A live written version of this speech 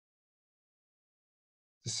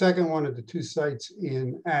The second one of the two sites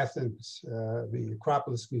in Athens, the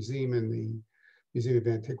Acropolis Museum and the Museum of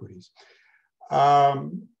Antiquities.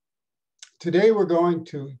 Today we're going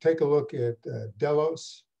to take a look at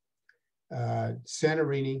Delos,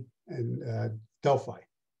 Santorini, and Delphi.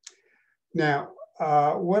 Now,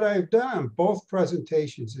 what I've done on both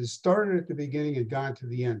presentations is started at the beginning and gone to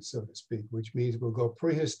the end, so to speak, which means we'll go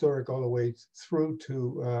prehistoric all the way through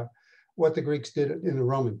to what the Greeks did in the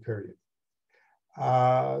Roman period.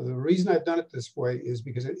 The reason I've done it this way is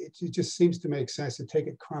because it just seems to make sense to take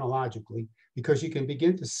it chronologically, because you can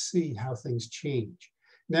begin to see how things change.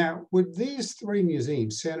 Now, with these three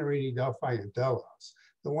museums, Santorini, Delphi, and Delos,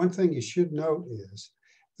 the one thing you should note is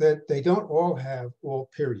that they don't all have all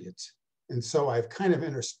periods. And so I've kind of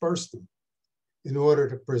interspersed them in order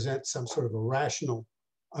to present some sort of a rational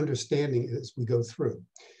understanding as we go through.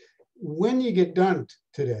 When you get done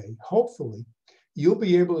today, hopefully, you'll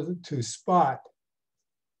be able to spot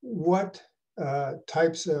what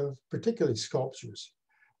types of, particularly sculptures,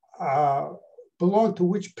 belong to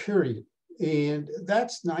which period. And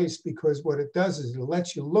that's nice because what it does is it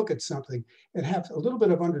lets you look at something and have a little bit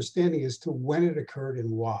of understanding as to when it occurred and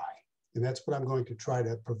why. And that's what I'm going to try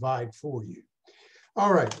to provide for you.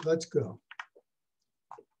 All right, let's go.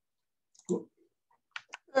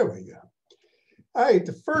 There we go. All right,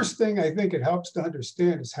 the first thing I think it helps to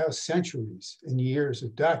understand is how centuries and years are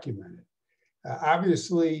documented.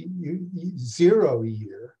 Obviously, 0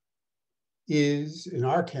 year is, in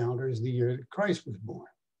our calendar, is the year that Christ was born.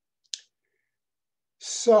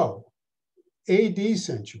 So AD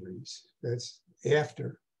centuries, that's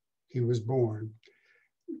after he was born,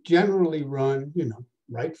 generally run,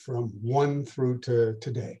 right from 1 through to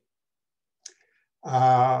today.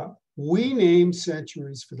 We name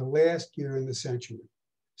centuries for the last year in the century.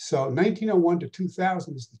 So 1901 to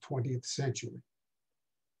 2000 is the 20th century.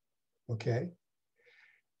 Okay.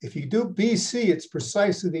 If you do BC, it's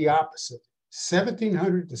precisely the opposite.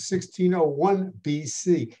 1700 to 1601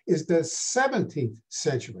 BC is the 17th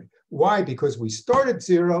century. Why? Because we start at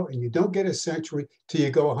 0 and you don't get a century till you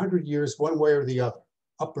go 100 years one way or the other,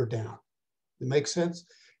 up or down. It makes sense?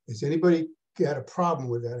 Has anybody got a problem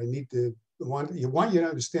with that? I want you to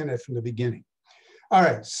understand that from the beginning. All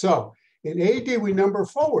right, so in AD, we number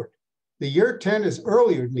forward. The year 10 is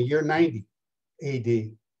earlier than the year 90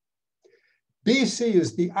 AD. BC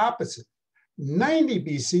is the opposite. 90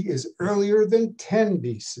 BC is earlier than 10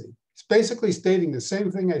 BC. It's basically stating the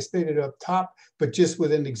same thing I stated up top, but just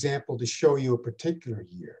with an example to show you a particular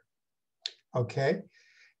year. Okay.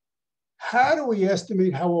 How do we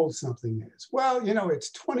estimate how old something is? Well,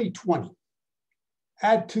 it's 2020.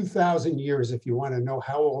 Add 2,000 years if you want to know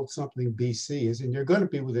how old something BC is, and you're going to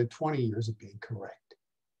be within 20 years of being correct.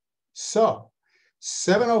 So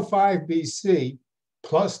 705 BC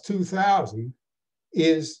plus 2,000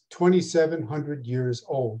 is 2,700 years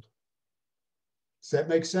old. Does that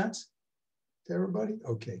make sense to everybody?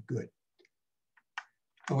 Okay, good.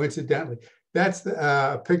 Oh, incidentally, that's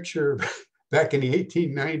the picture back in the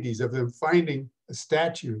 1890s of them finding a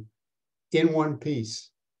statue in one piece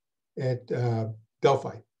at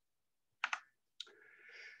Delphi.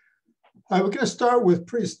 We're going to start with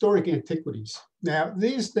prehistoric antiquities. Now,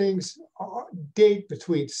 these things date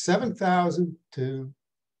between 7,000 to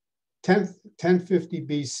 1050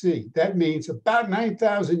 BC. That means about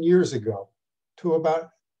 9,000 years ago to about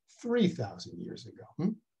 3,000 years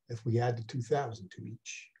ago, if we add the 2,000 to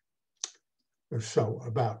each. Or so,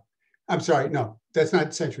 about. I'm sorry, no, that's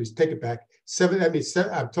not centuries. Take it back.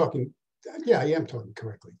 I'm talking, yeah, I am talking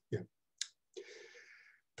correctly. Yeah.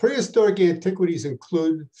 Prehistoric antiquities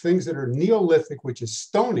include things that are Neolithic, which is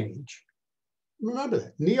Stone Age. Remember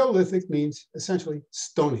that. Neolithic means essentially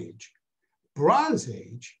Stone Age. Bronze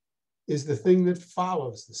Age is the thing that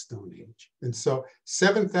follows the Stone Age. And so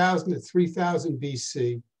 7,000 to 3,000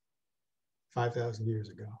 BC, 5,000 years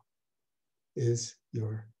ago, is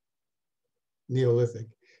your Neolithic.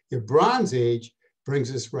 Your Bronze Age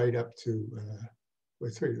brings us right up to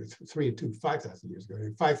 5,000 years ago.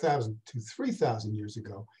 And 5,000 to 3,000 years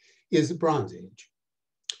ago is the Bronze Age.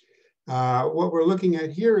 What we're looking at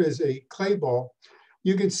here is a clay ball.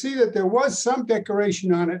 You can see that there was some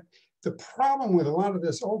decoration on it. The problem with a lot of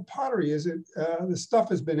this old pottery is that the stuff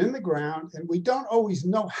has been in the ground and we don't always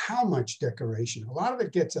know how much decoration. A lot of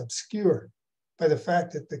it gets obscured by the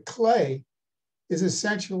fact that the clay is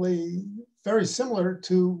essentially very similar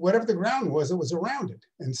to whatever the ground was that was around it.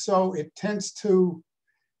 And so it tends to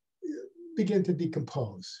begin to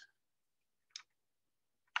decompose.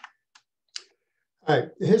 All right,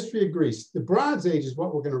 the history of Greece. The Bronze Age is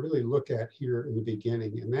what we're going to really look at here in the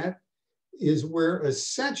beginning, and that is where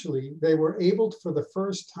essentially they were able to, for the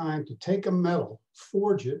first time, to take a metal,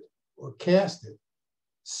 forge it or cast it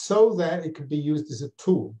so that it could be used as a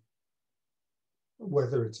tool,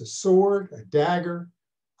 whether it's a sword, a dagger,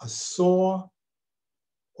 a saw,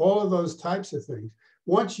 all of those types of things.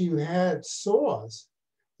 Once you had saws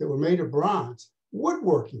that were made of bronze,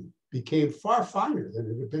 woodworking became far finer than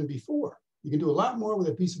it had been before. You can do a lot more with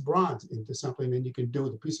a piece of bronze into something than you can do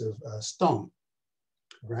with a piece of stone,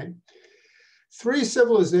 right? 3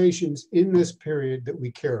 civilizations in this period that we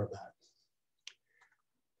care about.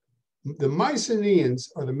 The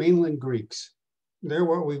Mycenaeans are the mainland Greeks. They're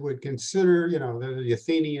what we would consider, they're the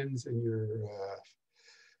Athenians and your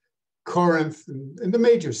Corinth and the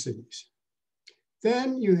major cities.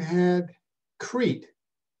 Then you had Crete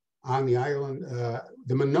on the island,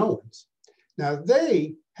 the Minoans. Now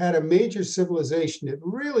they had a major civilization that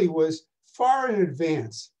really was far in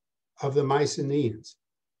advance of the Mycenaeans.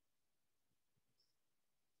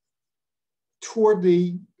 Toward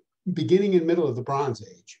the beginning and middle of the Bronze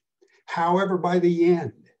Age. However, by the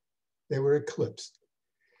end, they were eclipsed.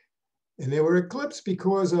 And they were eclipsed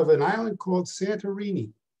because of an island called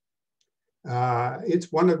Santorini.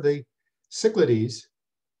 It's one of the Cyclades,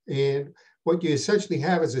 and what you essentially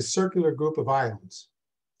have is a circular group of islands,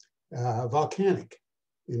 volcanic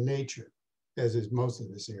in nature, as is most of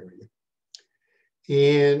this area.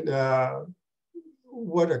 And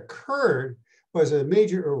what occurred was a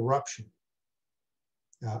major eruption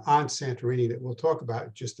on Santorini that we'll talk about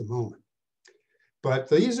in just a moment. But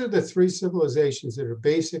these are the 3 civilizations that are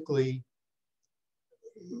basically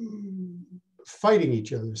fighting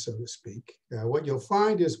each other, so to speak. What you'll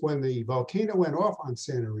find is when the volcano went off on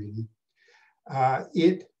Santorini,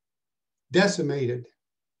 it decimated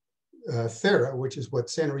Thera, which is what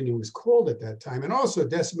Santorini was called at that time, and also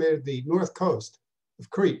decimated the north coast of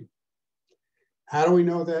Crete. How do we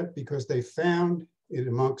know that? Because they found it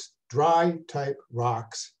amongst dry type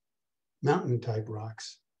rocks, mountain type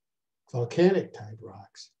rocks, volcanic type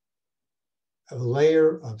rocks, a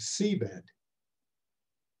layer of seabed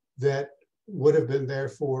that would have been there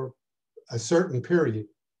for a certain period,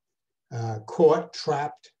 caught,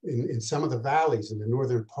 trapped in some of the valleys in the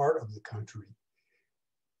northern part of the country,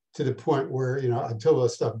 to the point where, until the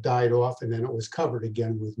stuff died off and then it was covered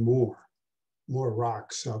again with more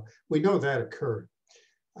rocks. So we know that occurred.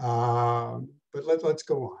 But let's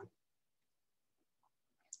go on.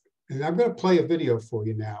 And I'm going to play a video for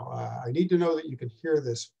you now. I need to know that you can hear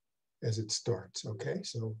this as it starts, okay?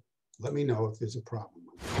 So let me know if there's a problem.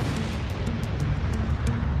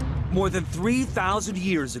 More than 3,000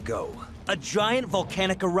 years ago, a giant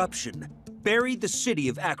volcanic eruption buried the city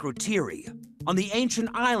of Akrotiri on the ancient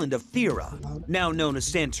island of Thera, now known as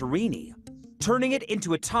Santorini, turning it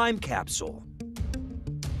into a time capsule.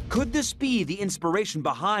 Could this be the inspiration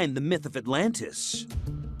behind the myth of Atlantis?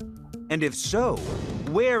 And if so,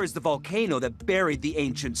 where is the volcano that buried the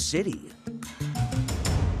ancient city?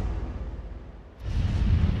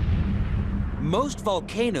 Most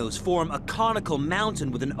volcanoes form a conical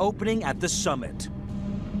mountain with an opening at the summit.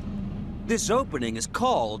 This opening is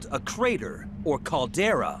called a crater or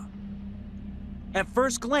caldera. At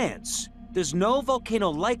first glance, there's no volcano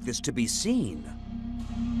like this to be seen.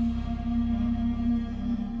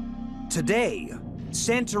 Today,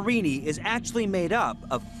 Santorini is actually made up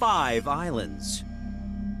of 5 islands.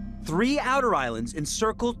 3 outer islands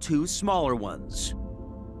encircle 2 smaller ones.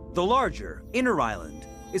 The larger, inner island,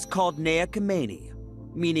 is called Nea Kameni,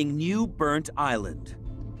 meaning New Burnt Island.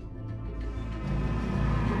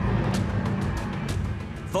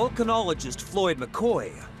 Volcanologist Floyd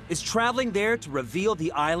McCoy is traveling there to reveal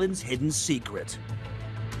the island's hidden secret.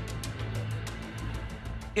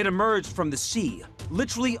 It emerged from the sea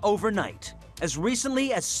literally overnight, as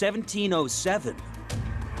recently as 1707.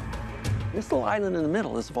 This little island in the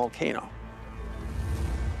middle is a volcano.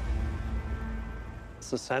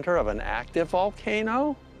 It's the center of an active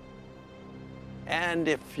volcano. And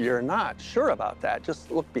if you're not sure about that, just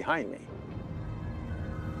look behind me.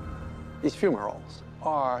 These fumaroles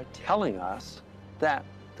are telling us that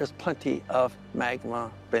there's plenty of magma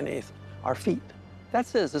beneath our feet. That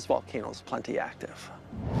says this volcano is plenty active.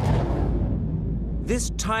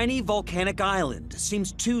 This tiny volcanic island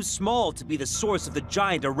seems too small to be the source of the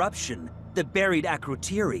giant eruption that buried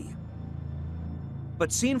Akrotiri.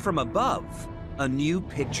 But seen from above, a new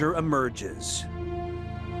picture emerges.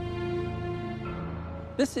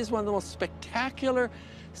 This is one of the most spectacular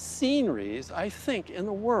sceneries, I think, in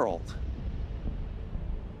the world.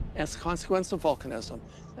 As a consequence of volcanism.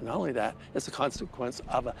 And not only that, it's a consequence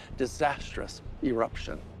of a disastrous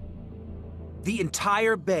eruption. The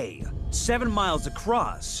entire bay, 7 miles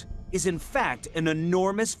across, is in fact an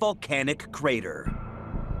enormous volcanic crater.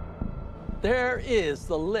 There is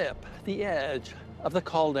the lip, the edge of the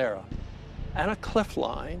caldera, and a cliff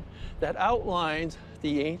line that outlines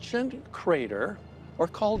the ancient crater or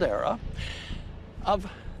caldera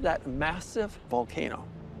of that massive volcano.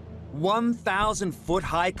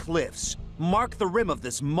 1,000-foot-high cliffs mark the rim of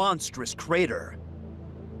this monstrous crater.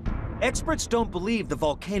 Experts don't believe the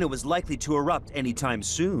volcano is likely to erupt anytime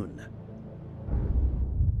soon.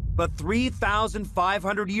 But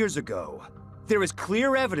 3,500 years ago, there is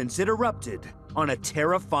clear evidence it erupted on a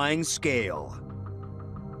terrifying scale.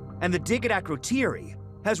 And the dig at Akrotiri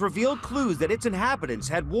has revealed clues that its inhabitants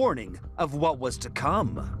had warning of what was to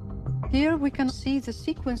come. Here we can see the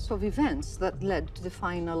sequence of events that led to the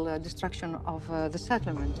final destruction of the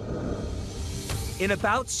settlement. In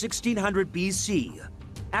about 1600 BC,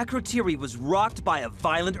 Akrotiri was rocked by a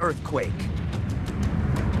violent earthquake.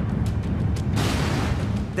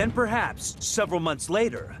 Then perhaps, several months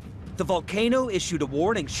later, the volcano issued a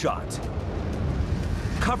warning shot,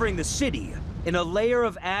 covering the city in a layer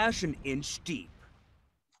of ash an inch deep.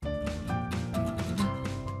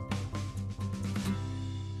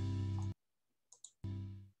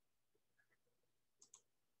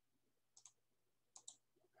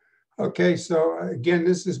 Okay, so again,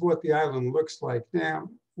 this is what the island looks like. Now,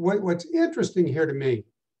 what's interesting here to me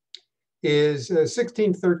is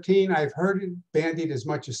 1613, I've heard it bandied as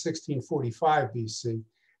much as 1645 BC.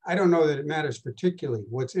 I don't know that it matters particularly.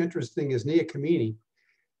 What's interesting is Nia Kamini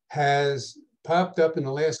has popped up in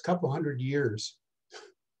the last couple hundred years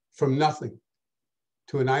from nothing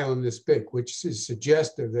to an island this big, which is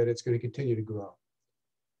suggestive that it's going to continue to grow.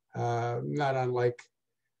 Not unlike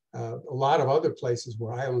a lot of other places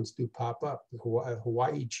where islands do pop up, the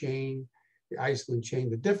Hawaii chain, the Iceland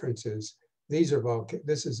chain. The difference is this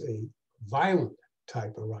is a violent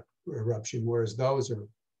type of eruption, whereas those are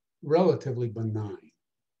relatively benign.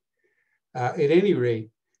 At any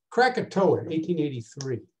rate, Krakatoa in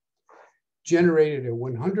 1883 generated a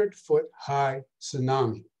 100-foot high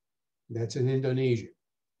tsunami. That's in Indonesia.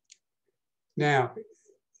 Now,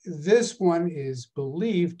 this one is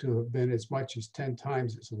believed to have been as much as 10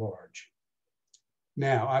 times as large.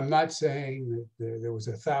 Now, I'm not saying that there was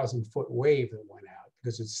a 1,000-foot wave that went out,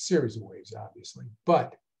 because it's a series of waves, obviously.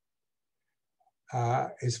 But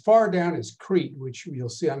as far down as Crete, which you'll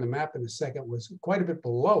see on the map in a second, was quite a bit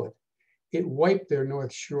below it, it wiped their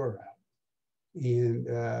north shore out. And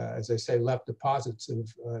as I say, left deposits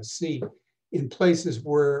of sea in places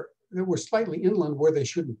where they were slightly inland where they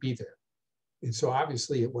shouldn't be there. And so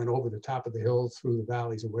obviously it went over the top of the hills, through the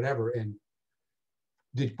valleys or whatever, and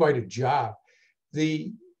did quite a job.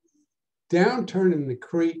 The downturn in the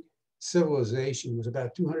Crete civilization was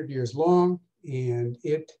about 200 years long, and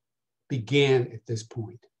it began at this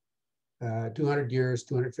point. 200 years,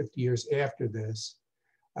 250 years after this,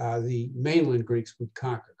 the mainland Greeks would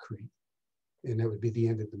conquer Crete, and that would be the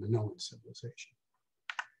end of the Minoan civilization.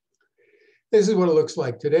 This is what it looks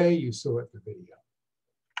like today. You saw it in the video.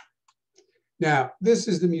 Now, this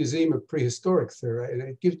is the Museum of Prehistoric Theory, and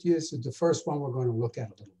it gives you, this is the first one we're going to look at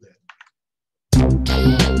a little bit.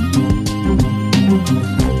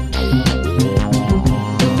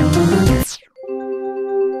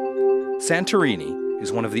 Santorini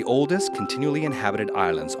is one of the oldest continually inhabited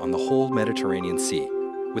islands on the whole Mediterranean Sea,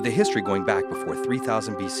 with a history going back before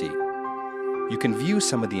 3000 BC. You can view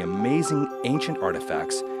some of the amazing ancient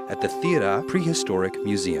artifacts at the Thira Prehistoric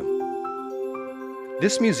Museum.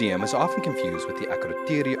 This museum is often confused with the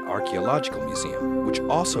Akrotiri Archaeological Museum, which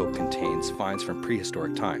also contains finds from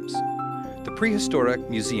prehistoric times. The Prehistoric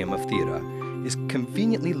Museum of Thira is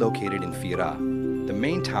conveniently located in Fira, the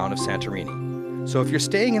main town of Santorini, so if you're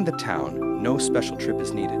staying in the town, no special trip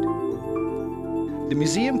is needed. The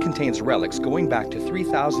museum contains relics going back to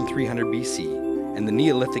 3300 BC and the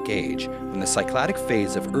Neolithic Age, when the Cycladic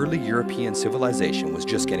phase of early European civilization was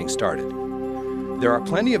just getting started. There are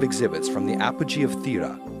plenty of exhibits from the apogee of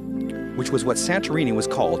Thira, which was what Santorini was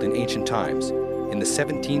called in ancient times, in the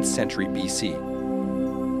 17th century BC.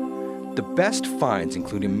 The best finds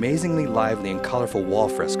include amazingly lively and colorful wall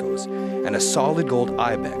frescoes and a solid gold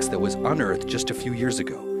ibex that was unearthed just a few years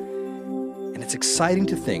ago. And it's exciting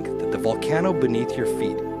to think that the volcano beneath your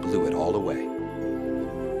feet blew it all away.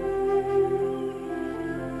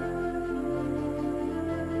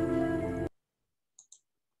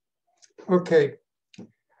 Okay,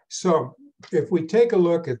 so if we take a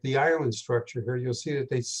look at the island structure here, you'll see that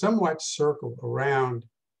they somewhat circle around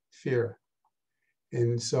Fira.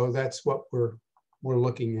 And so that's what we're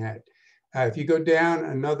looking at. If you go down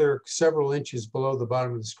another several inches below the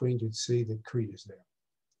bottom of the screen, you'd see that Crete is there.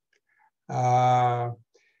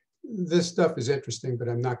 this stuff is interesting, but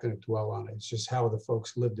I'm not going to dwell on it. It's just how the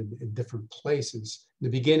folks lived in different places. In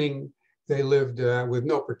the beginning, they lived with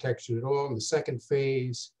no protection at all. In the second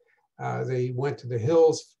phase, they went to the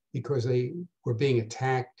hills because they were being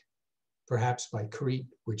attacked, perhaps by Crete,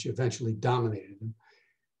 which eventually dominated them.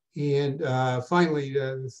 And finally,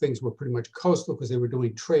 things were pretty much coastal because they were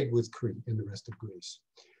doing trade with Crete and the rest of Greece.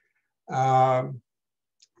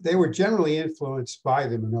 They were generally influenced by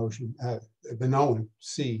the Minoan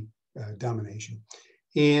Sea domination.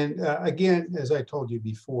 And again, as I told you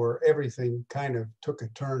before, everything kind of took a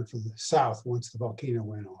turn for the south once the volcano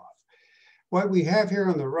went off. What we have here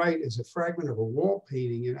on the right is a fragment of a wall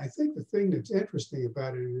painting. And I think the thing that's interesting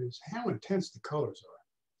about it is how intense the colors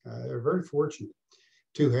are. They're very fortunate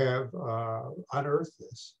to have unearthed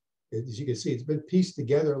this. As you can see, it's been pieced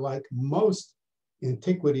together like most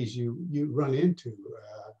antiquities you run into.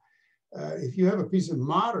 If you have a piece of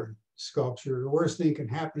modern sculpture, the worst thing that can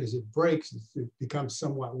happen is it breaks. It becomes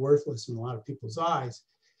somewhat worthless in a lot of people's eyes.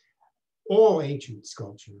 All ancient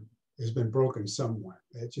sculpture has been broken somewhere.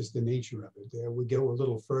 That's just the nature of it. We go a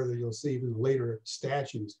little further, you'll see even later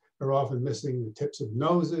statues are often missing the tips of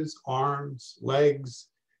noses, arms, legs,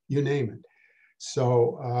 you name it.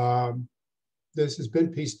 So this has been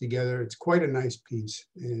pieced together. It's quite a nice piece.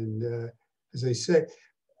 And as I say,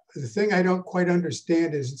 the thing I don't quite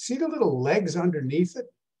understand is, see the little legs underneath it?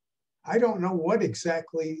 I don't know what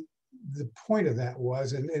exactly the point of that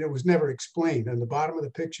was, and it was never explained. On the bottom of the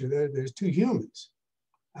picture, there's two humans,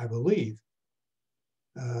 I believe,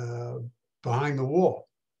 behind the wall,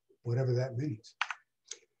 whatever that means.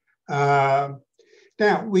 Now,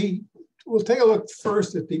 we'll take a look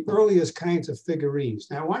first at the earliest kinds of figurines.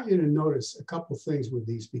 Now, I want you to notice a couple things with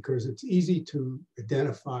these because it's easy to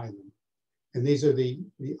identify them. And these are the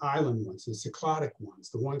island ones, the Cyclotic ones,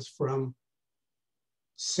 the ones from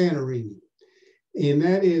Santorini. And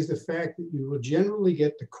that is the fact that you will generally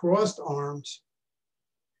get the crossed arms,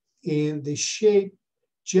 and the shape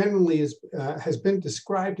generally has been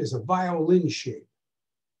described as a violin shape,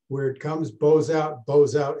 where it comes, bows out,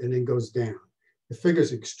 and then goes down. The figure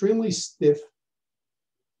is extremely stiff.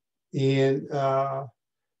 And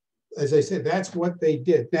as I said, that's what they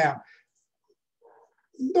did. Now,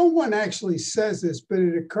 no one actually says this, but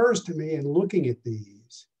it occurs to me in looking at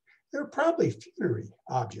these, they're probably funerary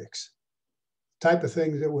objects, type of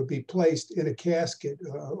things that would be placed in a casket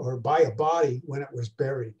or by a body when it was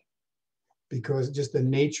buried, because just the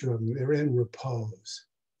nature of them, they're in repose.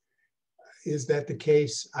 Is that the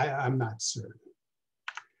case? I'm not certain.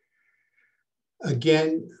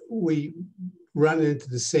 Again, we run into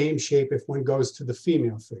the same shape if one goes to the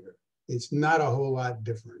female figure. It's not a whole lot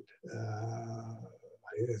different.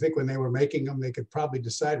 I think when they were making them, they could probably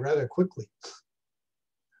decide rather quickly.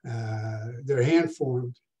 They're hand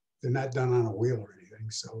formed. They're not done on a wheel or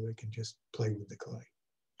anything, so they can just play with the clay.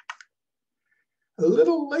 A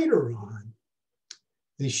little later on,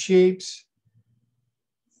 the shapes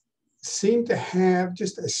seem to have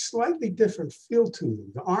just a slightly different feel to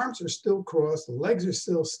them. The arms are still crossed, the legs are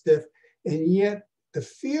still stiff, and yet the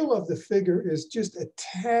feel of the figure is just a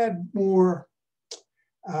tad more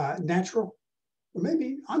natural, or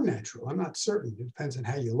maybe unnatural. I'm not certain. It depends on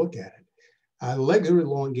how you look at it. The legs are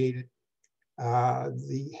elongated.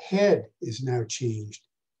 The head is now changed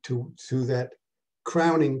to that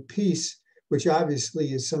crowning piece, which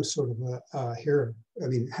obviously is some sort of a hair,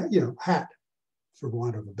 hat, for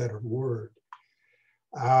want of a better word.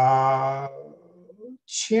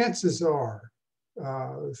 Chances are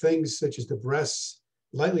things such as the breasts,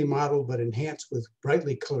 lightly modeled but enhanced with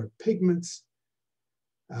brightly colored pigments.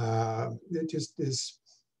 It just is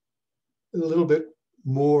a little bit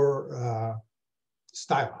more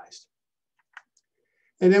stylized.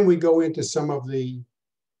 And then we go into some of the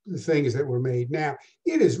things that were made. Now,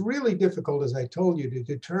 it is really difficult, as I told you, to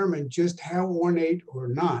determine just how ornate or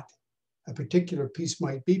not a particular piece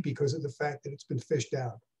might be because of the fact that it's been fished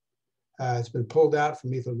out. It's been pulled out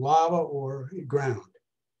from either lava or ground.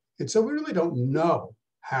 And so we really don't know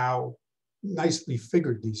how nicely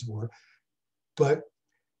figured these were. But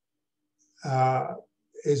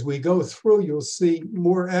as we go through, you'll see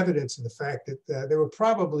more evidence of the fact that they were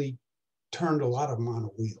probably turned a lot of them on a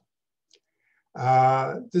wheel.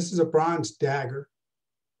 This is a bronze dagger,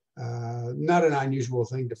 not an unusual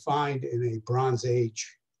thing to find in a Bronze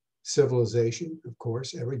Age civilization. Of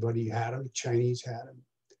course, everybody had them. The Chinese had them.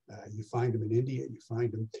 You find them in India. You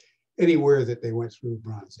find them anywhere that they went through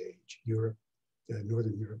Bronze Age. Europe,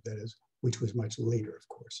 Northern Europe, that is, which was much later, of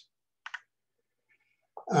course.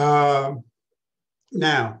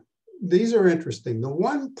 Now, these are interesting. The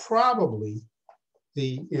one probably,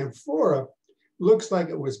 the amphora, looks like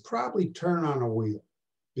it was probably turned on a wheel.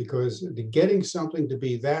 because getting something to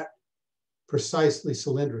be that precisely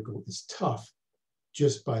cylindrical is tough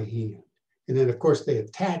just by hand. And then, of course, they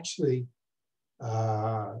attach the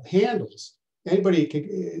handles.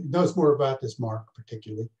 Anybody knows more about this, Mark,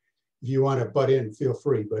 particularly. If you want to butt in, feel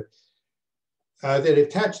free. But they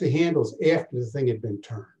attach the handles after the thing had been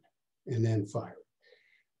turned and then fired.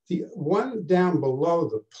 The one down below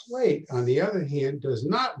the plate, on the other hand, does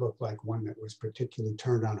not look like one that was particularly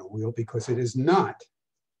turned on a wheel because it is not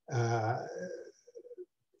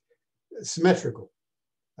symmetrical.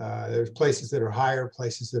 There's places that are higher,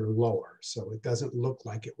 places that are lower. So it doesn't look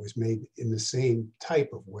like it was made in the same type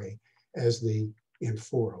of way as the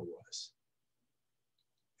amphora was.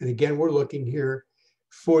 And again, we're looking here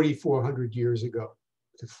 4,400 years ago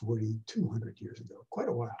to 4,200 years ago, quite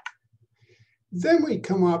a while. Then we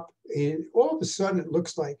come up and all of a sudden it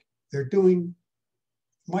looks like they're doing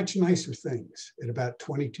much nicer things at about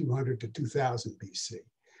 2,200 to 2000 BC.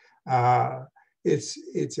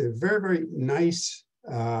 It's a very, very nice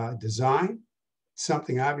design,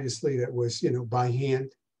 something obviously that was, by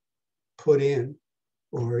hand put in,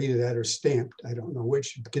 or either that or stamped, I don't know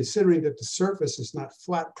which, considering that the surface is not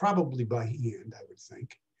flat, probably by hand, I would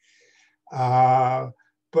think.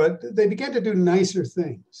 But they began to do nicer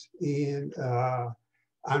things. And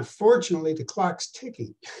unfortunately, the clock's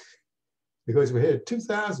ticking because we had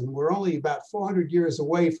 2000, we're only about 400 years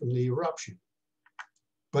away from the eruption.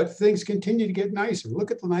 But things continue to get nicer. Look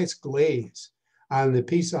at the nice glaze on the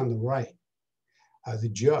piece on the right, the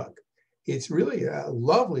jug. It's really a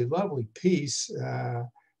lovely, lovely piece.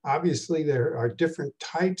 Obviously, there are different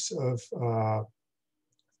types of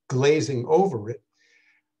glazing over it.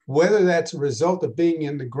 Whether that's a result of being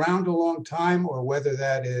in the ground a long time or whether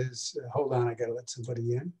that is, hold on, I gotta let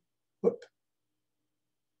somebody in. Whoop.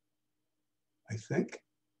 I think.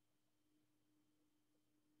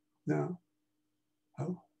 No.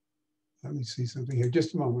 Oh, let me see something here,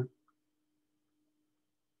 just a moment.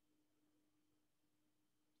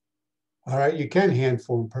 All right, you can hand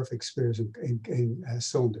form perfect spheres and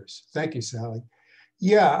cylinders. Thank you, Sally.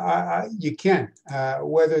 Yeah, you can.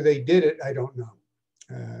 Whether they did it, I don't know.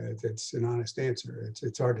 It's an honest answer.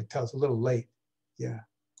 It's hard to tell. It's a little late. Yeah.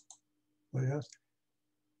 What else?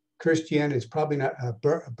 Christian is probably not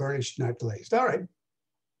burnished, not glazed. All right.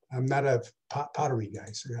 I'm not a pottery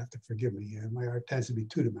guy, so you have to forgive me. My art tends to be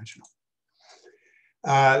two-dimensional.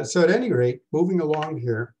 So at any rate, moving along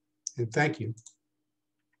here, and thank you.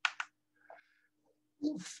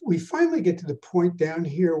 We finally get to the point down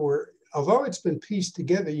here where, although it's been pieced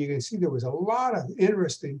together, you can see there was a lot of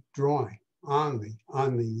interesting drawing on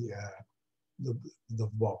the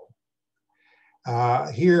bowl.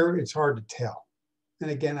 Here, it's hard to tell.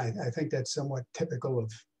 And again, I think that's somewhat typical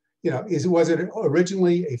of, was it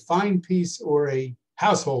originally a fine piece or a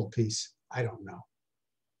household piece? I don't know.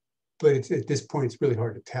 But at this point, it's really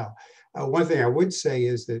hard to tell. One thing I would say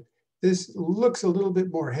is that this looks a little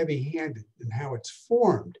bit more heavy-handed in how it's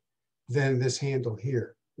formed than this handle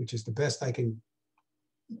here, which is the best I can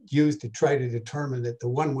use to try to determine that the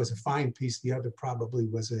one was a fine piece, the other probably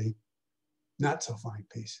was a not so fine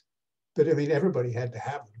piece. But I mean, everybody had to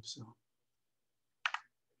have them, so.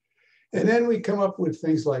 And then we come up with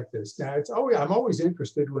things like this. Now, I'm always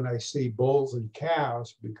interested when I see bulls and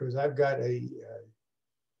cows because I've got a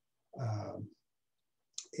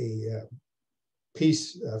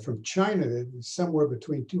piece from China that is somewhere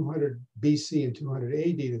between 200 BC and 200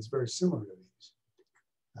 AD that's very similar to these.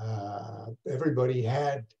 Everybody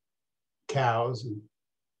had cows and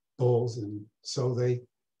bulls, and so they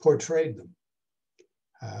portrayed them.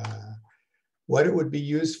 What it would be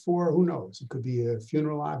used for, who knows? It could be a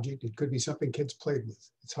funeral object. It could be something kids played with.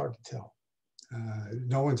 It's hard to tell.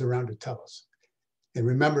 No one's around to tell us. And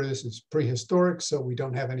remember, this is prehistoric, so we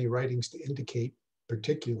don't have any writings to indicate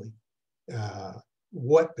particularly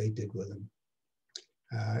what they did with them.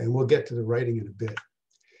 And we'll get to the writing in a bit.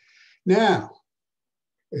 Now,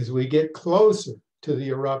 as we get closer to the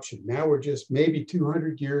eruption, now we're just maybe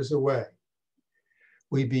 200 years away,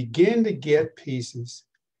 we begin to get pieces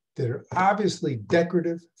that are obviously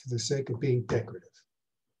decorative for the sake of being decorative.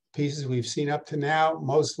 Pieces we've seen up to now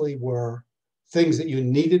mostly were things that you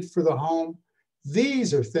needed for the home.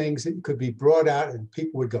 These are things that could be brought out and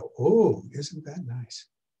people would go, oh, isn't that nice?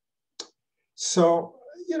 So,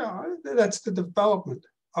 that's the development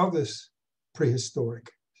of this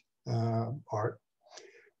prehistoric art,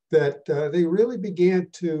 that they really began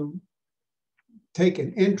to take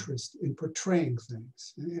an interest in portraying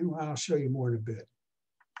things. And I'll show you more in a bit.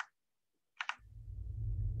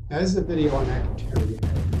 As the video on Acroteria,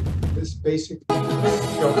 this basic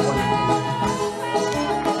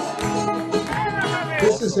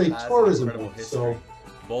this is a tourism book, so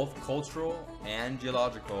both cultural and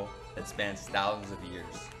geological, that spans thousands of years.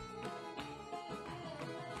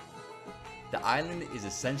 The island is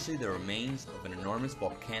essentially the remains of an enormous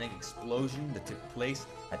volcanic explosion that took place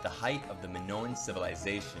at the height of the Minoan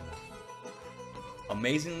civilization.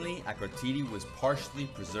 Amazingly, Akrotiri was partially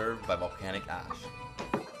preserved by volcanic ash.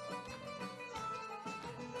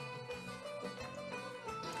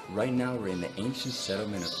 Right now we're in the ancient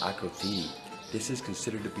settlement of Akrotiri. This is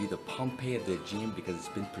considered to be the Pompeii of the Aegean because it's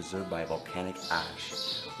been preserved by volcanic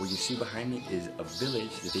ash. What you see behind me is a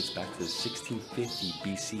village that dates back to the 1650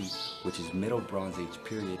 BC, which is Middle Bronze Age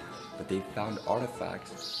period, but they found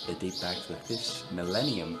artifacts that date back to the 5th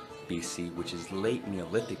millennium BC, which is late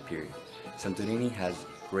Neolithic period. Santorini has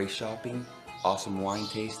great shopping, awesome wine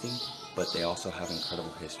tasting, but they also have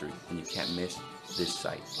incredible history, and you can't miss this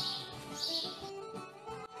site.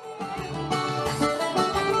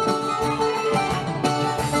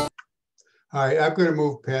 All right, I'm going to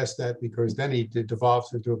move past that because then he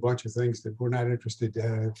devolves into a bunch of things that we're not interested.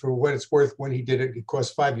 For what it's worth, when he did it, it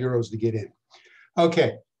cost €5 to get in.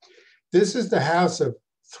 Okay, this is the house of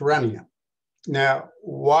Threnium. Now,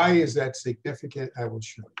 why is that significant? I will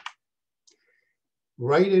show you.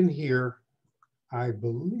 Right in here, I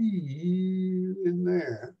believe in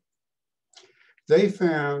there, they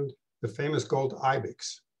found the famous gold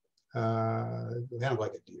ibex, kind of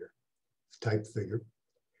like a deer type figure.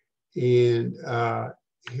 And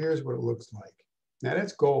here's what it looks like. Now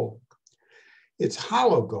that's gold. It's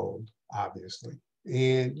hollow gold, obviously.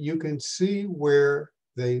 And you can see where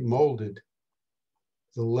they molded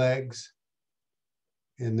the legs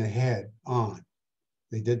and the head on.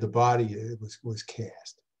 They did the body, it was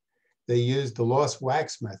cast. They used the lost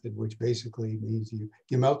wax method, which basically means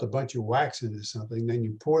you melt a bunch of wax into something, then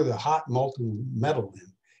you pour the hot molten metal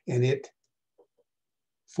in, and it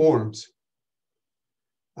forms.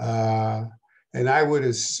 And I would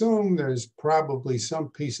assume there's probably some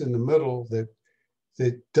piece in the middle that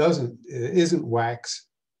isn't wax,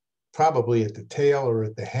 probably at the tail or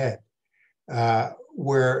at the head,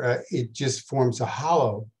 where it just forms a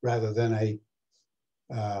hollow rather than a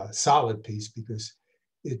solid piece, because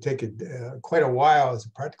it'd take quite a while as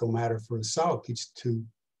a practical matter for a solid piece to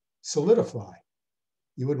solidify.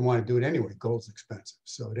 You wouldn't want to do it anyway. Gold's expensive.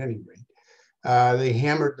 So at any rate, they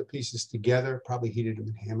hammered the pieces together, probably heated them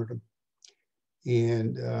and hammered them.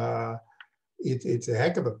 And it's a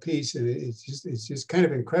heck of a piece. And it's just kind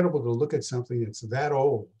of incredible to look at something that's that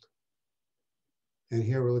old. And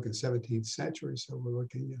here we're looking 17th century. So we're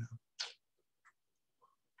looking,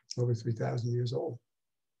 over 3,000 years old.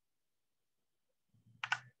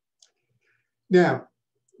 Now,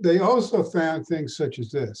 they also found things such as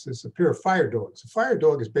this. It's a pair of fire dogs. A fire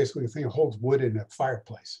dog is basically a thing that holds wood in a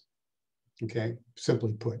fireplace. Okay,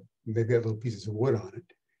 simply put, they've got little pieces of wood on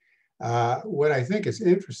it. What I think is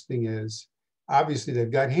interesting is, obviously they've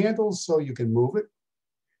got handles so you can move it,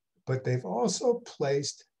 but they've also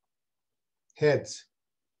placed heads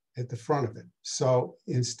at the front of it. So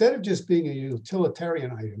instead of just being a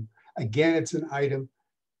utilitarian item, again, it's an item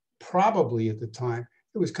probably at the time,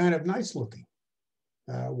 it was kind of nice looking.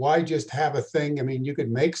 Why just have a thing? I mean, you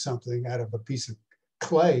could make something out of a piece of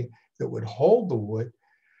clay that would hold the wood,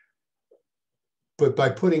 but by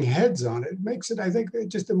putting heads on it, it makes it, I think,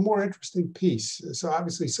 just a more interesting piece. So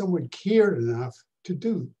obviously someone cared enough to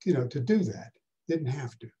do that. Didn't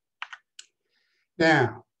have to.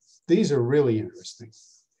 Now, these are really interesting.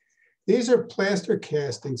 These are plaster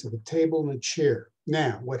castings of a table and a chair.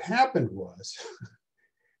 Now, what happened was,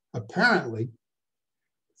 apparently,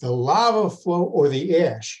 the lava flow or the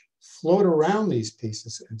ash flowed around these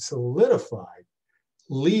pieces and solidified,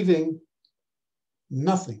 leaving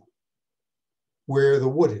nothing where the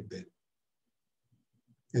wood had been.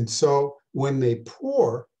 And so when they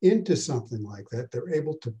pour into something like that, they're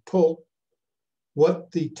able to pull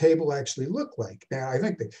what the table actually looked like. Now, I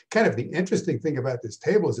think the interesting thing about this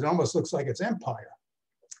table is it almost looks like it's empire,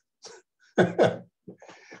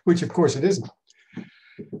 which of course it isn't.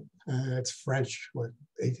 It's French,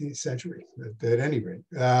 18th century, at any rate.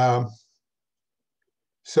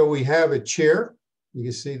 So we have a chair. You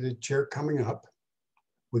can see the chair coming up.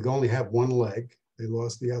 We can only have one leg. They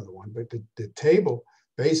lost the other one. But the table,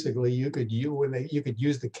 basically, you could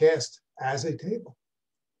use the cast as a table.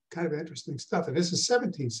 Kind of interesting stuff. And this is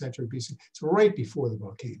 17th century BC. It's right before the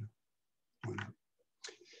volcano went up.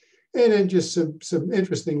 And then just some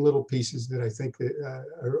interesting little pieces that I think that,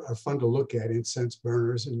 are fun to look at, incense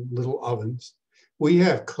burners and little ovens. We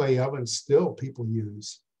have clay ovens still people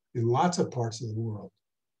use in lots of parts of the world.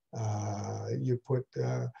 You put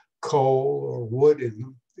coal or wood in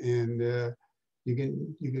them, and you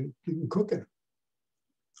can cook in them.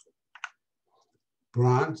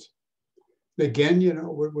 bronze. Again, you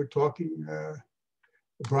know, we're talking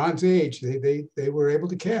Bronze Age. They were able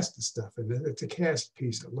to cast the stuff, and it's a cast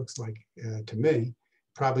piece. It looks like to me,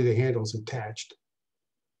 probably the handle's attached.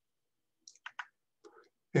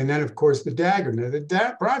 And then, of course, the dagger. Now,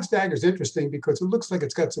 the bronze dagger is interesting because it looks like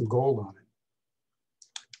it's got some gold on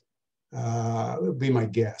it. It would be my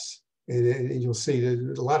guess. And you'll see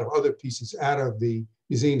there's a lot of other pieces out of the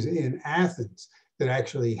museums in Athens that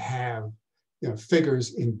actually have, you know,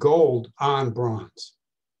 figures in gold on bronze.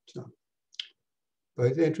 So, but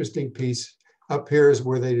it's an interesting piece. Up here is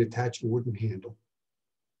where they'd attach a wooden handle.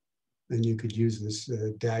 And you could use this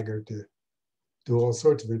dagger to do all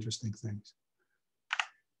sorts of interesting things.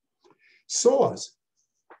 Saws.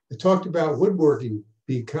 I talked about woodworking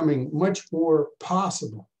becoming much more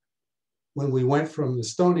possible when we went from the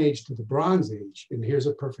Stone Age to the Bronze Age. And here's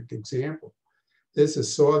a perfect example. This is a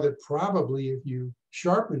saw that probably, if you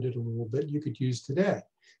sharpened it a little bit, you could use today.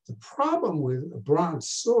 The problem with a bronze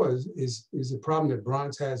saw is the problem that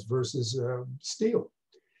bronze has versus steel.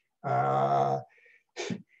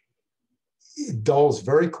 It dulls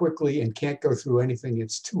very quickly and can't go through anything.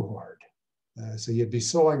 It's too hard. So you'd be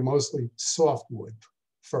sawing mostly softwood,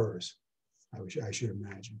 firs, I should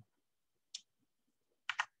imagine.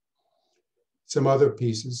 Some other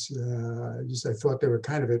pieces, I thought they were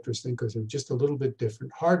kind of interesting because they're just a little bit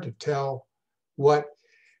different. Hard to tell what,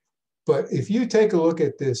 but if you take a look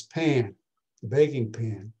at this pan, the baking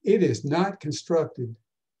pan, it is not constructed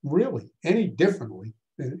really any differently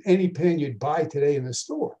than any pan you'd buy today in the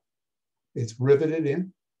store. It's riveted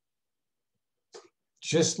in,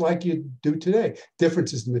 just like you do today.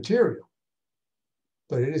 Difference is the material.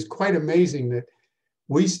 But it is quite amazing that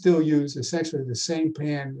we still use essentially the same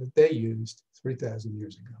pan that they used 3,000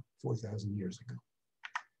 years ago, 4,000 years ago.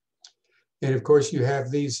 And of course, you have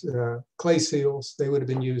these clay seals. They would have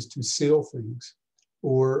been used to seal things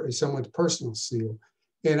or someone's personal seal.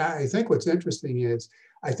 And I think what's interesting is,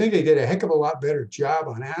 I think they did a heck of a lot better job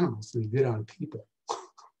on animals than they did on people,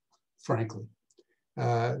 frankly.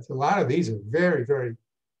 A lot of these are very, very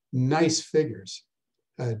nice figures.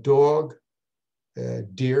 A dog, a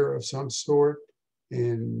deer of some sort,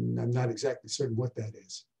 and I'm not exactly certain what that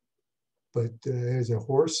is. But there's a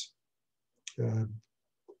horse, a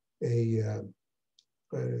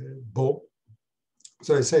bull.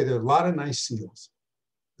 So I say there are a lot of nice seals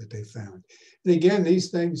that they found. And again,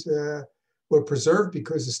 these things were preserved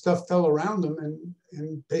because the stuff fell around them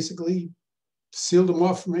and basically sealed them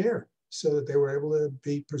off from air so that they were able to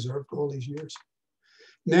be preserved all these years.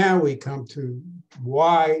 Now we come to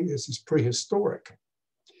why this is prehistoric.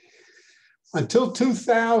 Until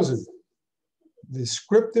 2000, the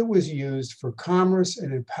script that was used for commerce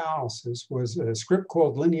and in palaces was a script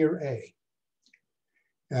called Linear A.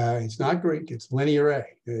 It's not Greek, it's Linear A.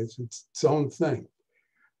 It's its own thing.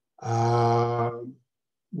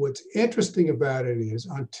 What's interesting about it is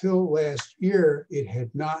until last year, it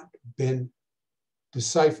had not been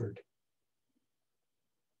deciphered.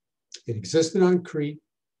 It existed on Crete.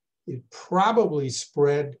 It probably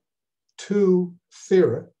spread to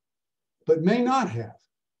Thera, but may not have.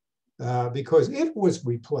 Because it was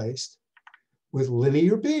replaced with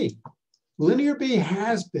Linear B. Linear B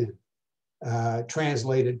has been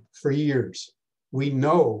translated for years. We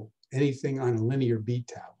know anything on a Linear B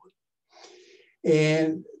tablet.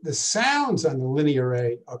 And the sounds on the Linear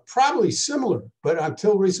A are probably similar, but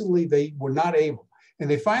until recently they were not able. And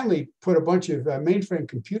they finally put a bunch of mainframe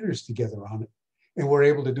computers together on it and were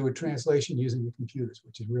able to do a translation using the computers,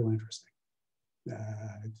 which is real interesting.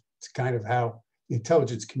 It's kind of how the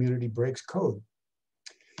intelligence community breaks code.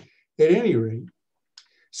 At any rate,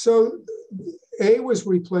 so A was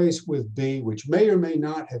replaced with B, which may or may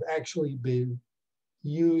not have actually been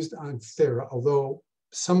used on Thera, although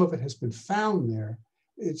some of it has been found there.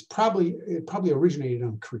 It probably originated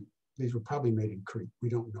on Crete. These were probably made in Crete. We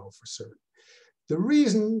don't know for certain. The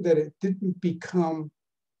reason that it didn't become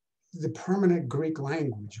the permanent Greek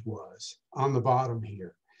language was on the bottom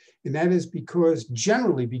here. And that is because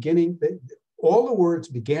generally all the words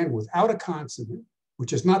began without a consonant,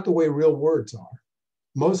 which is not the way real words are.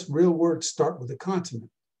 Most real words start with a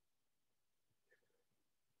consonant.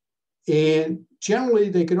 And generally,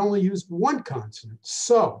 they could only use one consonant.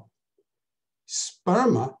 So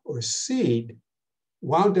sperma or seed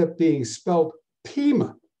wound up being spelled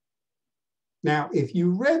pima. Now, if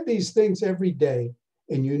you read these things every day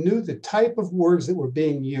and you knew the type of words that were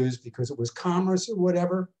being used because it was commerce or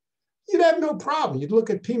whatever, you'd have no problem. You'd look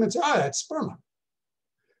at pima and say, oh, that's sperma.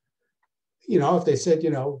 You know, if they said,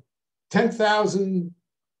 10,000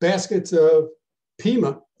 baskets of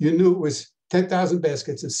pima, you knew it was 10,000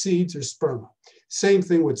 baskets of seeds or sperma. Same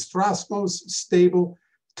thing with Strasmos, stable,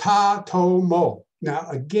 ta, to, mo. Now,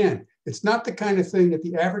 again, it's not the kind of thing that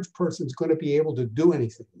the average person is going to be able to do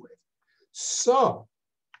anything with. So,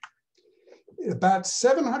 about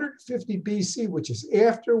 750 BC, which is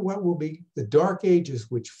after what will be the Dark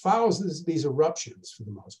Ages, which follows these eruptions for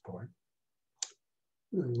the most part,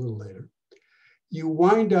 a little later, you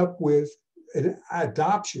wind up with an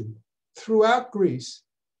adoption throughout Greece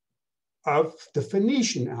of the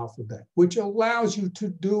Phoenician alphabet, which allows you to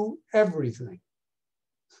do everything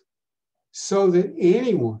so that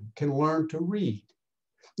anyone can learn to read.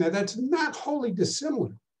 Now, that's not wholly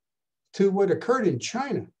dissimilar to what occurred in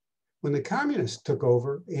China when the communists took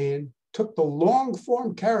over and took the long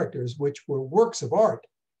form characters, which were works of art,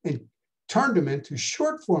 and turned them into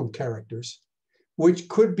short form characters, which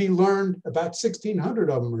could be learned about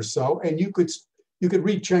 1,600 of them or so, and you could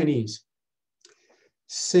read Chinese.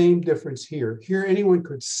 Same difference here. Here, anyone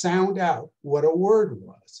could sound out what a word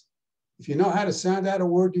was. If you know how to sound out a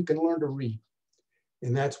word, you can learn to read.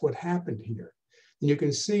 And that's what happened here. And you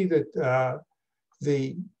can see that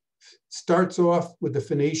starts off with the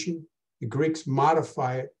Phoenician, the Greeks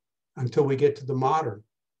modify it until we get to the modern,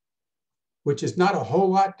 which is not a whole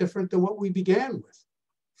lot different than what we began with,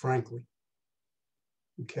 frankly.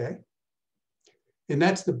 Okay. And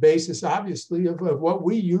that's the basis, obviously, of what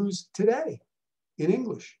we use today in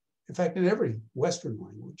English. In fact, in every Western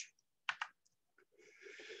language.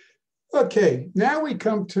 Okay, now we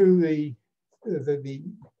come to the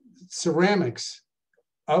ceramics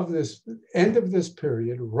of this end of this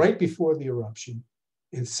period, right before the eruption,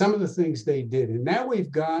 and some of the things they did. And now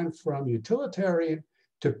we've gone from utilitarian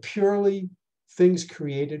to purely things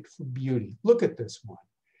created for beauty. Look at this one.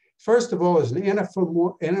 First of all, is an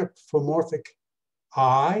anthropomorphic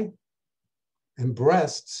eye and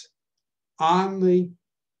breasts on the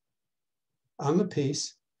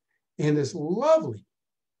piece, and this lovely,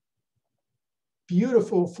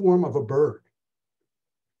 beautiful form of a bird.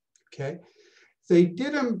 Okay, they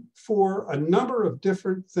did them for a number of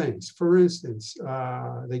different things. For instance,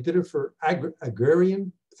 they did it for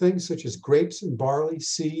agrarian things such as grapes and barley,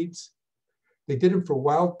 seeds. They did them for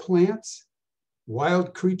wild plants,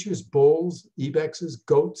 wild creatures, bulls, ibexes,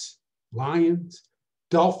 goats, lions,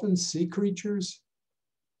 dolphins, sea creatures,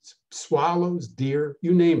 swallows, deer,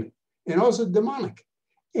 you name it. And also demonic.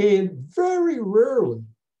 And very rarely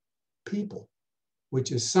people,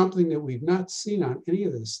 which is something that we've not seen on any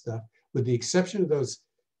of this stuff, with the exception of those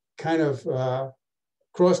kind of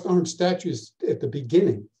crossed arm statues at the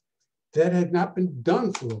beginning, that had not been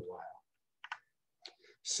done for a while.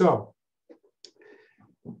 So,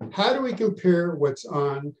 how do we compare what's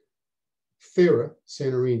on Thera,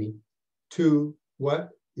 Santorini, to what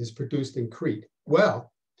is produced in Crete?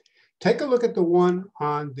 Well, take a look at the one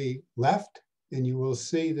on the left, and you will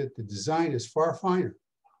see that the design is far finer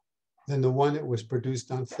than the one that was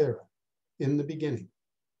produced on Thera in the beginning.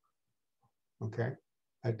 Okay,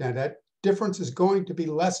 now that difference is going to be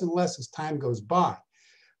less and less as time goes by.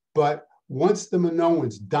 But once the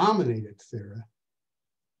Minoans dominated Thera,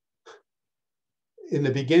 in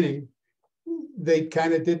the beginning, they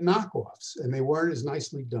kind of did knockoffs, and they weren't as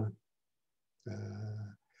nicely done.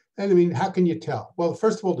 And I mean, how can you tell? Well,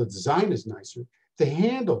 first of all, the design is nicer. The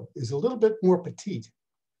handle is a little bit more petite.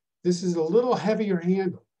 This is a little heavier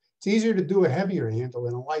handle. It's easier to do a heavier handle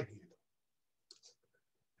than a light handle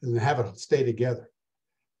and have it stay together.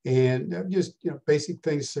 And just basic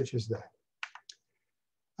things such as that.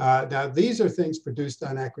 Now, these are things produced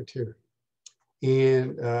on Akrotiri.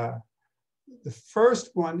 And the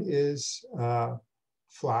first one is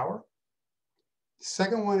flower. The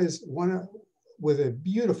second one is one with a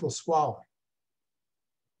beautiful swallow.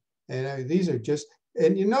 And these are just,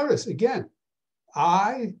 and you notice again,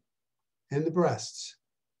 eye and the breasts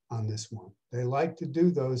on this one. They like to do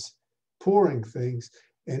those pouring things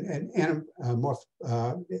and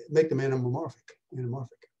make them anamorphic.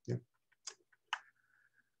 Yeah.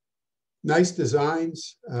 Nice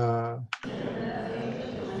designs.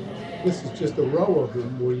 This is just a row of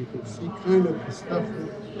them where you can see kind of the stuff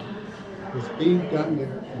that was being done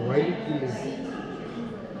there right at the end.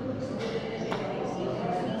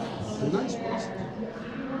 It's a nice piece.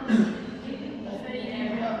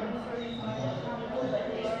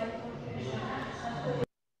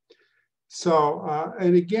 So,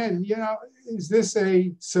 and again, is this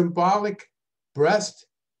a symbolic breast?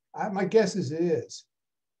 My guess is it is,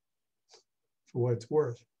 for what it's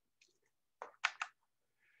worth.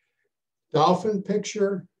 Dolphin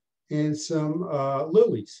picture and some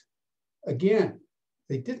lilies. Again,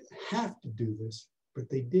 they didn't have to do this, but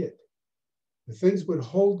they did. The things would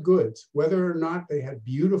hold goods, whether or not they had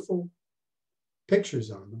beautiful pictures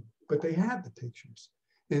on them, but they had the pictures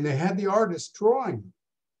and they had the artists drawing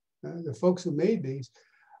them. The folks who made these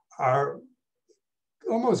are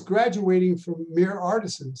almost graduating from mere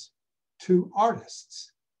artisans to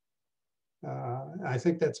artists. I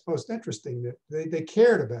think that's most interesting, that they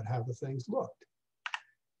cared about how the things looked.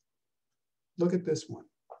 Look at this one.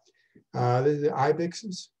 The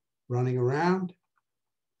ibexes running around.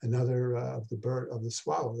 Another of the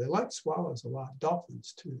swallow. They like swallows a lot,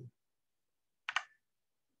 dolphins too.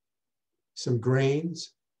 Some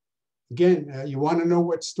grains. Again, you want to know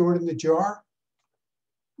what's stored in the jar?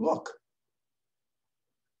 Look.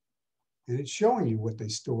 And it's showing you what they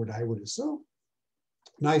stored, I would assume.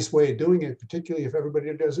 Nice way of doing it, particularly if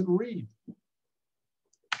everybody doesn't read.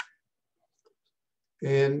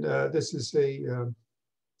 And this is a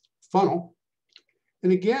funnel.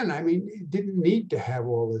 And again, I mean, it didn't need to have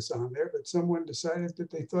all this on there, but someone decided that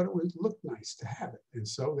they thought it would look nice to have it. And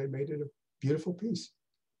so they made it a beautiful piece.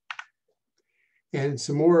 And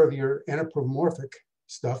some more of your anthropomorphic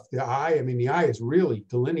stuff. The eye, I mean, the eye is really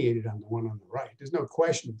delineated on the one on the right. There's no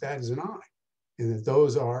question that is an eye and that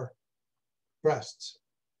those are breasts.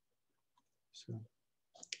 So.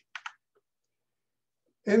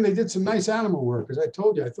 And they did some nice animal work. As I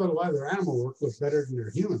told you, I thought a lot of their animal work looked better than their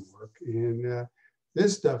human work. And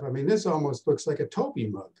this stuff, I mean, this almost looks like a Toby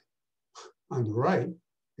mug on the right.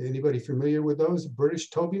 Anybody familiar with those British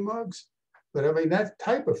Toby mugs? But I mean, that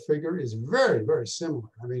type of figure is very, very similar.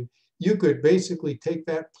 I mean, you could basically take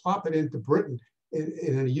that, plop it into Britain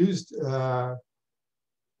in a used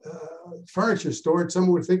furniture store, and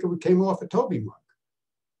someone would think it came off a Toby mug.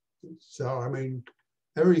 So, I mean,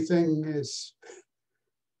 everything is,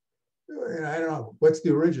 I don't know, what's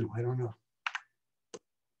the original? I don't know.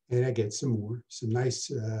 And I get some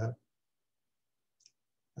nice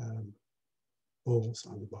bowls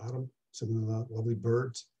on the bottom, some of the lovely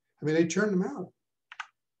birds. I mean, they churned them out.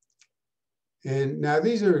 And now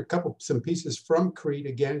these are some pieces from Crete.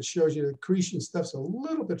 Again, it shows you the Cretan stuff's a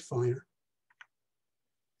little bit finer.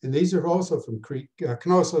 And these are also from Crete.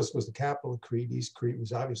 Knossos was the capital of Crete. East Crete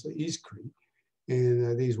was obviously East Crete.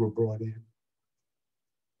 And these were brought in.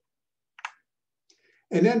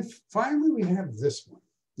 And then finally, we have this one.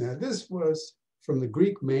 Now, this was from the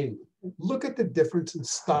Greek mainland. Look at the difference in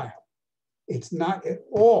style. It's not at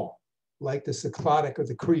all like the Cyclotic or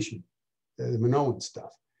the Cretan, the Minoan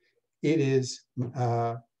stuff. It is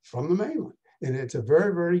from the mainland. And it's a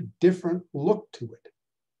very, very different look to it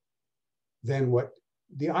than what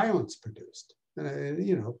the islands produced. And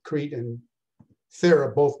you know, Crete and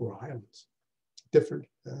Thera both were islands, different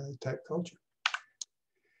type culture.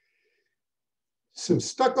 Some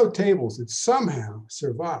stucco tables that somehow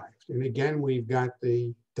survived. And again, we've got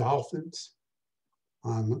the dolphins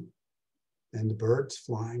on them and the birds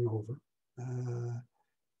flying over.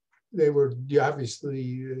 They were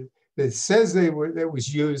obviously, it says that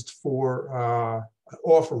was used for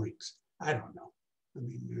offerings. I don't know. I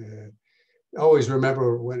mean, always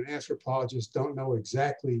remember when anthropologists don't know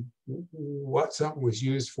exactly what something was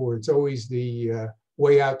used for, it's always the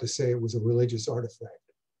way out to say it was a religious artifact.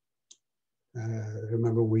 I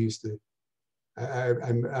remember we used to,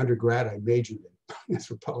 I'm undergrad, I majored in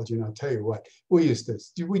anthropology, and I'll tell you what, we used to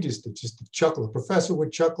just chuckle. The professor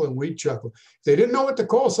would chuckle and we'd chuckle. If they didn't know what to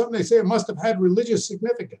call something, they say it must have had religious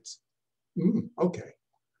significance. Okay.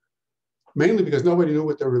 Mainly because nobody knew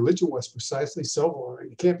what their religion was precisely, so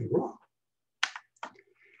you can't be wrong.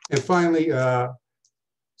 And finally,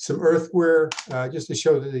 some earthenware, just to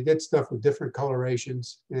show that they did stuff with different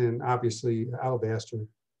colorations, and obviously alabaster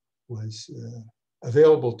was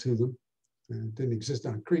available to them. It didn't exist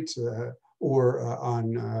on Crete or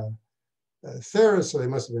on Thera, so they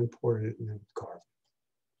must have imported it and then carved.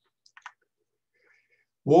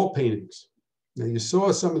 Wall paintings. Now you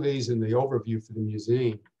saw some of these in the overview for the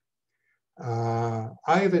museum. I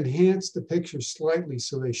have enhanced the pictures slightly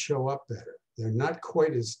so they show up better. They're not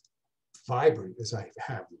quite as vibrant as I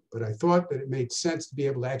have them, but I thought that it made sense to be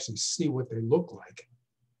able to actually see what they look like,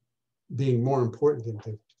 being more important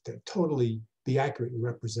than to totally be accurate in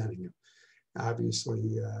representing them.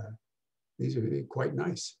 Obviously, these are quite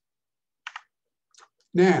nice.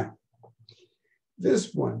 Now,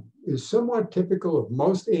 this one is somewhat typical of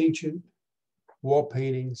most ancient wall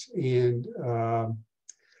paintings and a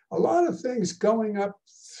lot of things going up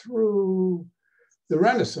through the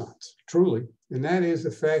Renaissance, truly. And that is the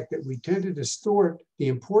fact that we tend to distort the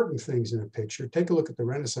important things in a picture. Take a look at the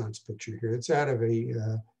Renaissance picture here. It's out of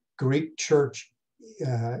a Greek church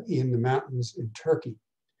in the mountains in Turkey.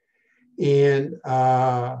 And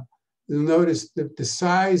you'll notice that the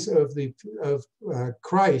size of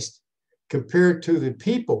Christ compared to the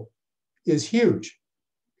people is huge.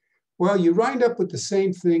 Well, you wind up with the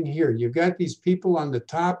same thing here. You've got these people on the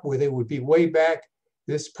top where they would be way back.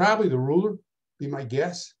 This is probably the ruler, be my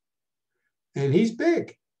guess. And he's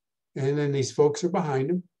big. And then these folks are behind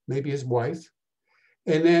him, maybe his wife.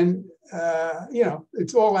 And then, you know,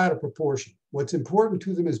 it's all out of proportion. What's important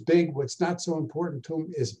to them is big. What's not so important to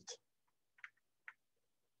them isn't.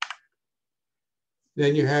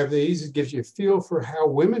 Then you have these. It gives you a feel for how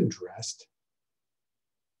women dressed,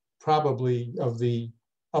 probably of the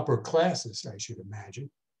upper classes, I should imagine.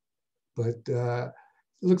 But it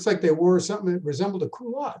looks like they wore something that resembled a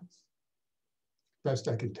culotte, best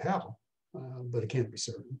I can tell, but it can't be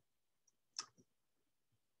certain.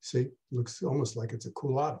 See, looks almost like it's a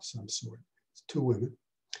culotte of some sort. It's two women.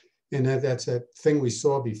 And that's that thing we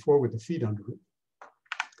saw before with the feet under it.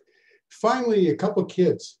 Finally, a couple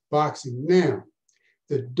kids boxing. Now,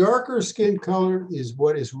 the darker skin color is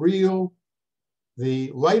what is real.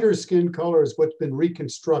 The lighter skin color is what's been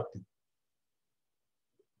reconstructed.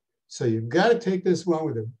 So you've got to take this one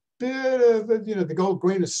with a bit of, you know, the gold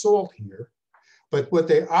grain of salt here. But what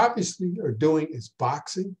they obviously are doing is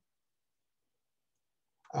boxing.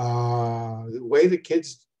 The way the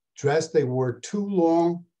kids dressed, they wore two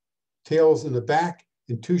long tails in the back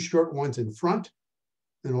and two short ones in front.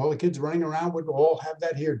 And all the kids running around would all have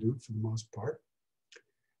that hairdo for the most part.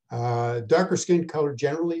 Darker skin color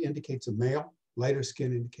generally indicates a male. Lighter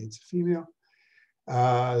skin indicates a female.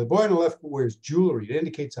 The boy on the left wears jewelry. It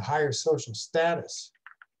indicates a higher social status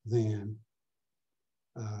than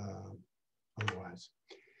otherwise.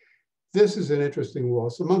 This is an interesting wall.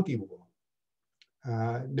 It's a monkey wall.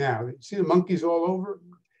 Now, you see the monkeys all over?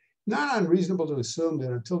 Not unreasonable to assume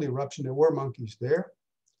that until the eruption, there were monkeys there.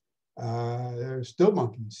 There are still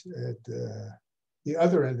monkeys at the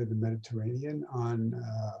other end of the Mediterranean on,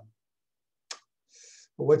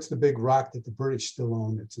 what's the big rock that the British still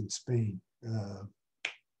own that's in Spain?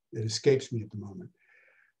 It escapes me at the moment.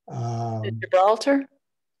 Gibraltar?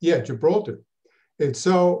 Yeah, Gibraltar. And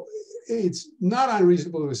so it's not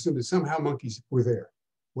unreasonable to assume that somehow monkeys were there.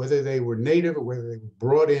 Whether they were native or whether they were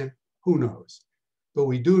brought in, who knows? But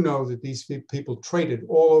we do know that these people traded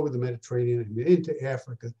all over the Mediterranean and into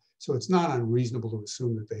Africa. So it's not unreasonable to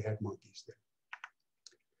assume that they had monkeys there.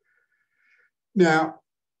 Now,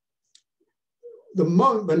 the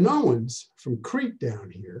Minoans from Crete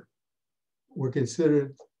down here were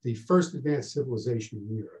considered the first advanced civilization in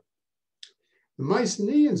Europe. The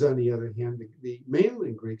Mycenaeans, on the other hand, the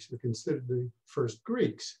mainland Greeks, were considered the first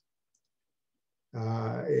Greeks.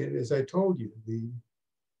 And as I told you, the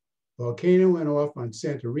volcano went off on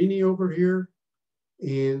Santorini over here,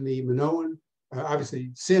 and the Minoan,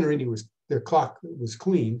 obviously Santorini was, their clock was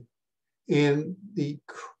cleaned, and the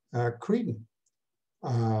Cretan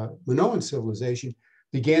Minoan civilization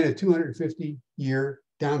began a 250-year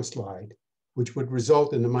downslide, which would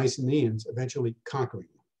result in the Mycenaeans eventually conquering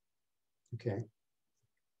them. Okay.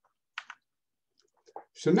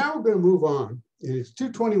 So now we're going to move on, and it's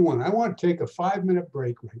 2:21. I want to take a 5-minute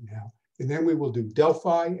break right now, and then we will do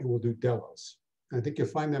Delphi and we'll do Delos. I think you'll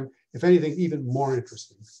find them, if anything, even more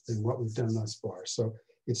interesting than what we've done thus far. So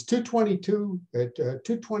it's 2:22 at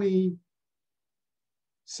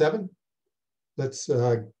 2:27. Let's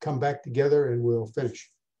come back together and we'll finish.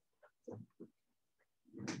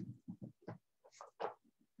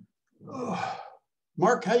 Oh,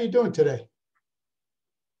 Mark, how you doing today?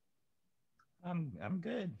 I'm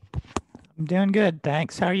good. I'm doing good,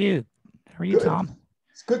 thanks. How are you? How are you, Good. Tom?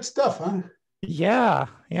 It's good stuff, huh? Yeah.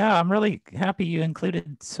 I'm really happy you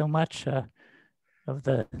included so much of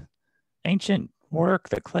the ancient work,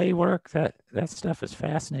 the clay work. That stuff is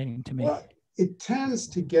fascinating to me. Well, it tends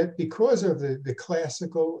to get, because of the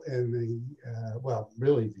classical and the, well,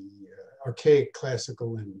 really the archaic,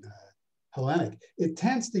 classical, and Hellenic, it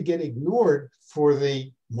tends to get ignored for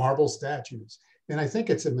the marble statues. And I think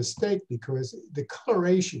it's a mistake because the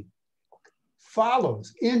coloration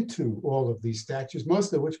follows into all of these statues,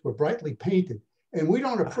 most of which were brightly painted. And we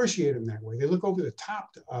don't appreciate them that way. They look over the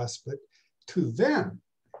top to us, but to them,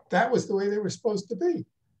 that was the way they were supposed to be.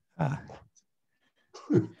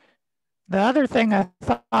 The other thing I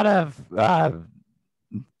thought of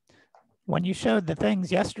when you showed the things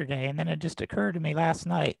yesterday, and then it just occurred to me last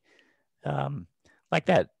night, like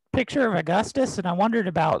that picture of Augustus, and I wondered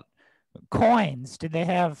about coins. Did they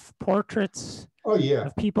have portraits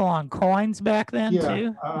of people on coins back then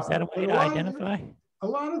too? Is that a way to identify? A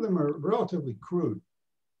lot of them are relatively crude.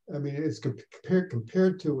 I mean, it's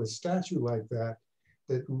compared to a statue like that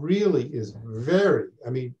really is very, I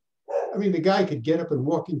mean, the guy could get up and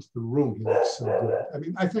walk into the room. He looks so good. I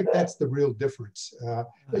mean, I think that's the real difference.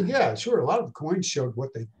 But yeah, sure, a lot of the coins showed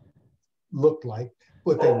what they looked like.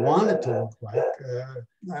 what they want it to look like,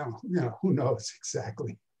 I don't, who knows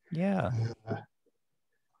exactly. Yeah.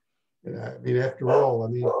 I mean, after all, I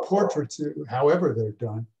mean, portraits, however they're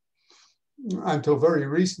done, until very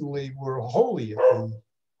recently, were wholly at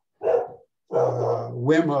the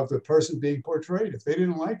whim of the person being portrayed. If they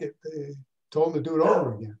didn't like it, they told them to do it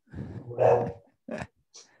over again.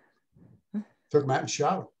 Took them out and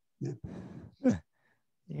shot them.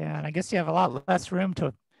 Yeah, and I guess you have a lot less room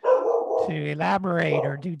to elaborate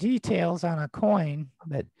or do details on a coin,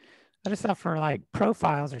 but I just thought for like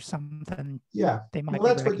profiles or something. Yeah, they might.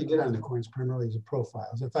 Well, that's what you get on the coins primarily is the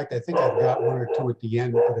profiles. In fact, I think I've got one or two at the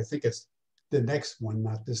end, but I think it's the next one,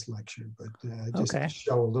 not this lecture, but just to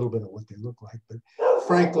show a little bit of what they look like. But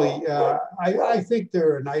frankly, I think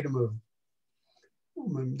they're an item of,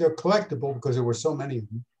 they're collectible because there were so many of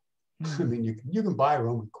them. I mean, you can buy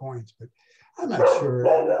Roman coins, but I'm not sure.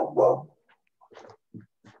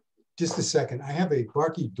 Just a second. I have a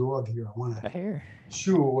barky dog here. I want to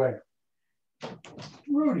shoo away.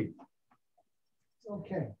 Rudy.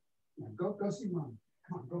 Okay. Now go see Mom.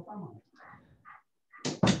 Come on, go find Mom.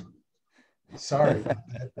 Sorry about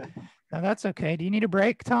that. No, that's okay. Do you need a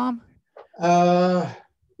break, Tom? No,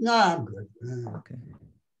 I'm good. Okay.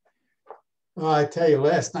 I tell you,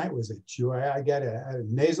 last night was a joy. I got a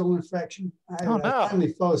nasal infection. I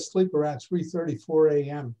finally fell asleep around 3:34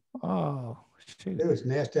 a.m. Oh, shoot. It was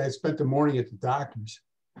nasty. I spent the morning at the doctor's.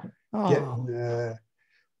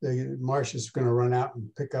 Marcia's going to run out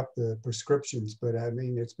and pick up the prescriptions, but I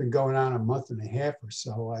mean, it's been going on a month and a half or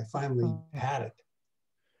so. I finally had it.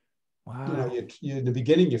 Wow. You in the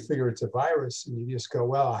beginning, you figure it's a virus and you just go,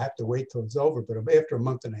 well, I'll have to wait till it's over. But after a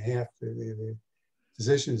month and a half, the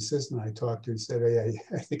physician assistant I talked to said, hey,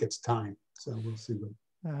 I think it's time. So we'll see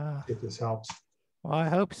if this helps. Well, I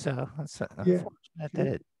hope so. It's unfortunate that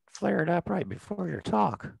it flared up right before your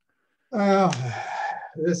talk. Well,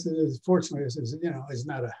 fortunately, this is, it's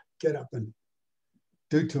not a get up and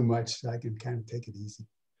do too much. So I can kind of take it easy.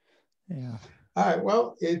 Yeah. All right.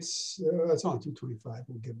 Well, it's on 2:25.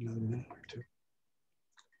 We'll give another minute or two.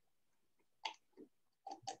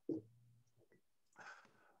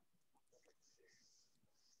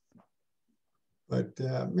 But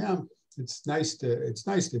yeah, it's nice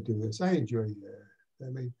to do this. I enjoy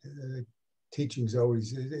teaching's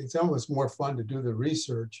always, it's almost more fun to do the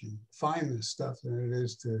research and find this stuff than it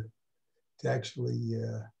is to actually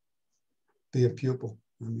be a pupil.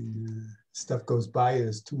 I mean, stuff goes by,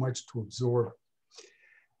 there's too much to absorb.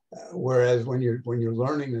 Whereas when you're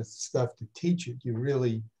learning this stuff to teach it, you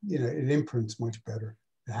really, it imprints much better.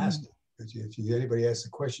 It has to. Because if anybody asks a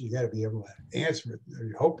question, you got to be able to answer it, or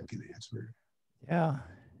you hope you can answer it. Yeah.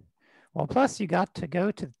 Well, plus you got to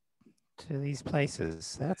go to these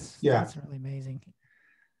places. That's really amazing.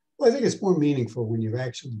 Well, I think it's more meaningful when you've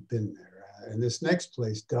actually been there. And this next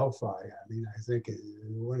place, Delphi, I mean, I think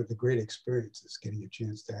one of the great experiences, getting a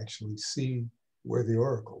chance to actually see where the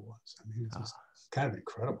oracle was. I mean, it's just kind of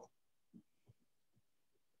incredible.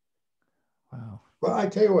 Wow. Well, I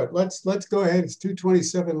tell you what, let's go ahead. It's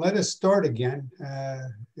 2:27. Let us start again.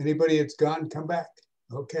 Anybody that's gone, come back.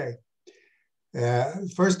 Okay.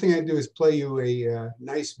 First thing I do is play you a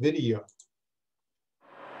nice video.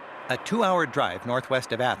 A 2-hour drive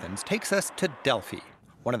northwest of Athens takes us to Delphi,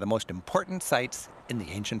 one of the most important sites in the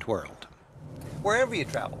ancient world. Wherever you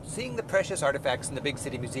travel, seeing the precious artifacts in the big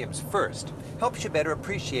city museums first helps you better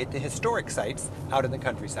appreciate the historic sites out in the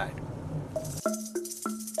countryside.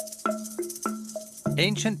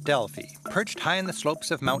 Ancient Delphi, perched high in the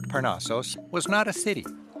slopes of Mount Parnassus, was not a city.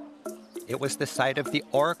 It was the site of the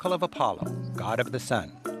Oracle of Apollo, god of the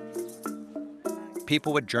sun.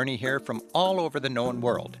 People would journey here from all over the known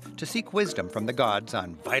world to seek wisdom from the gods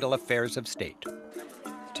on vital affairs of state.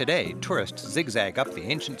 Today, tourists zigzag up the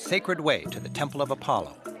ancient sacred way to the Temple of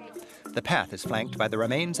Apollo. The path is flanked by the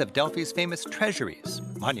remains of Delphi's famous treasuries,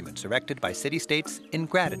 monuments erected by city-states in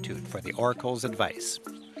gratitude for the oracle's advice.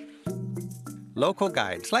 Local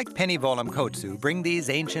guides like Penny Volum-Kotsu bring these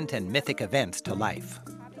ancient and mythic events to life.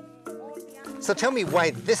 So tell me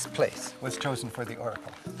why this place was chosen for the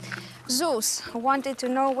oracle. Zeus wanted to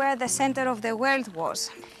know where the center of the world was.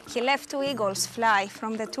 He left 2 eagles fly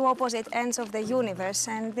from the 2 opposite ends of the universe,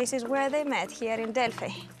 and this is where they met, here in Delphi.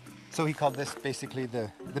 So he called this basically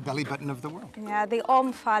the belly button of the world? Yeah, the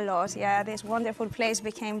Omphalos. Yeah, this wonderful place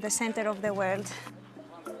became the center of the world.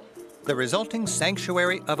 The resulting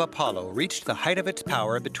sanctuary of Apollo reached the height of its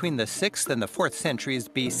power between the 6th and the 4th centuries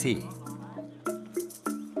BC.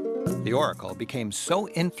 The oracle became so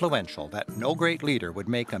influential that no great leader would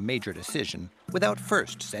make a major decision without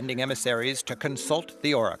first sending emissaries to consult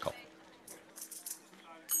the oracle.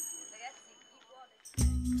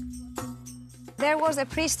 There was a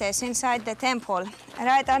priestess inside the temple.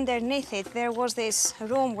 Right underneath it, there was this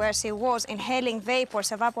room where she was inhaling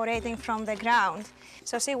vapors evaporating from the ground.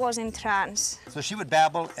 So she was in trance. So she would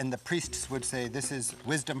babble, and the priests would say, "This is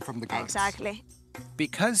wisdom from the gods." Exactly.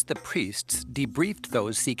 Because the priests debriefed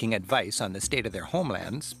those seeking advice on the state of their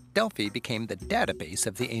homelands, Delphi became the database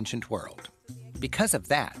of the ancient world. Because of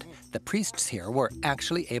that, the priests here were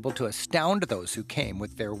actually able to astound those who came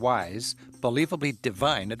with their wise, believably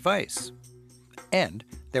divine advice. And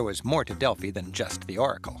there was more to Delphi than just the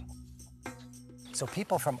oracle. So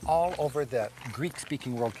people from all over the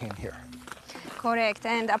Greek-speaking world came here. Correct,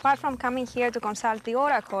 and apart from coming here to consult the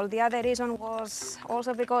oracle, the other reason was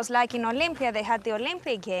also because, like in Olympia, they had the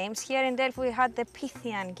Olympic Games. Here in Delphi, we had the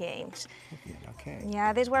Pythian Games. Okay.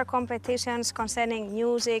 Yeah, these were competitions concerning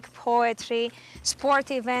music, poetry,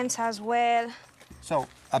 sport events as well. So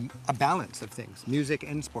a balance of things, music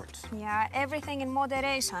and sports. Yeah, everything in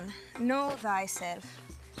moderation. Know thyself.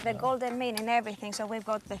 The golden mean in everything. So we've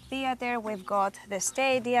got the theater, we've got the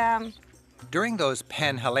stadium. During those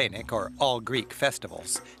Pan-Hellenic or all-Greek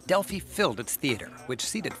festivals, Delphi filled its theater, which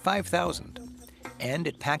seated 5,000. And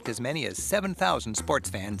it packed as many as 7,000 sports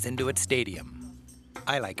fans into its stadium.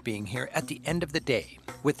 I like being here at the end of the day,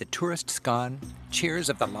 with the tourists gone, cheers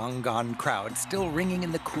of the long-gone crowd still ringing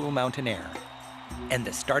in the cool mountain air, and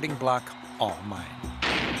the starting block all mine.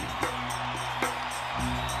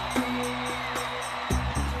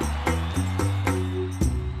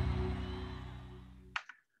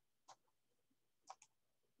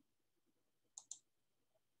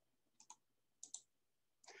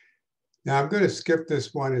 Now I'm going to skip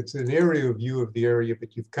this one. It's an aerial view of the area,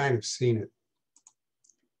 but you've kind of seen it.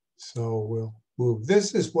 So we'll move.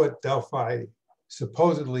 This is what Delphi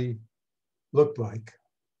supposedly looked like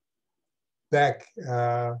back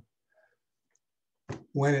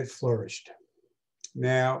when it flourished.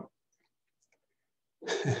 Now,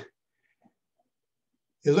 it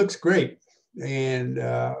looks great. And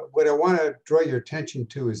what I want to draw your attention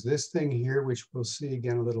to is this thing here, which we'll see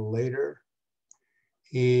again a little later,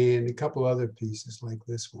 and a couple other pieces like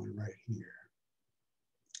this one right here.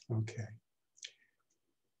 Okay.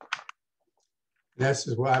 This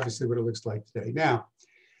is obviously what it looks like today. Now,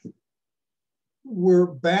 we're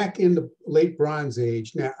back in the late Bronze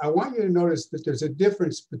Age. Now, I want you to notice that there's a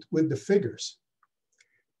difference with the figures.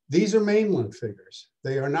 These are mainland figures.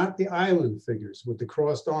 They are not the island figures with the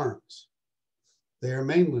crossed arms. They are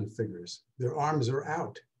mainland figures. Their arms are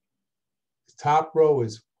out. The top row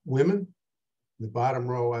is women. The bottom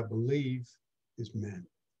row, I believe, is men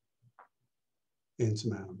and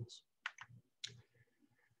some animals.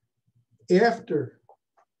 After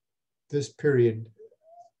this period,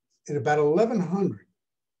 at about 1100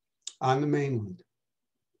 on the mainland,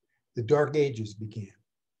 the Dark Ages began,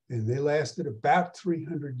 and they lasted about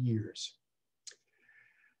 300 years.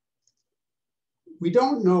 We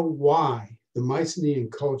don't know why the Mycenaean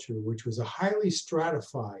culture, which was a highly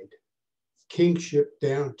stratified kingship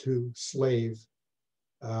down to slave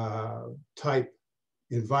type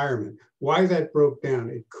environment, why that broke down.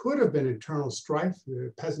 It could have been internal strife.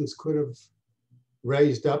 The peasants could have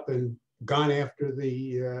raised up and gone after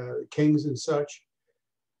the kings and such.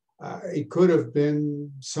 It could have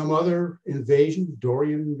been some other invasion,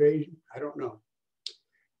 Dorian invasion, I don't know.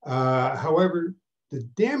 However, the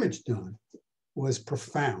damage done was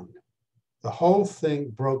profound. The whole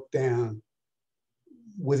thing broke down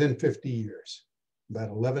within 50 years, about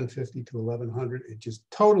 1150 to 1100. It just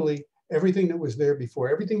totally, everything that was there before,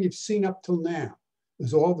 everything you've seen up till now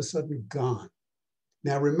was all of a sudden gone.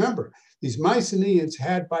 Now remember, these Mycenaeans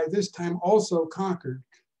had by this time also conquered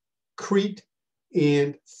Crete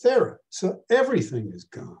and Thera. So everything is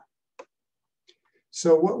gone.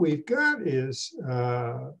 So what we've got is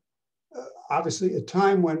obviously a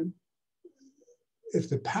time when if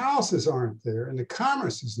the palaces aren't there and the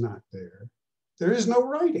commerce is not there, there is no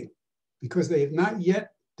writing because they have not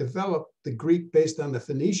yet developed the Greek based on the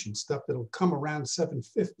Phoenician stuff that'll come around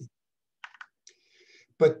 750.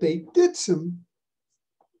 But they did some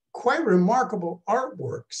quite remarkable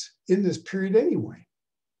artworks in this period anyway.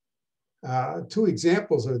 Two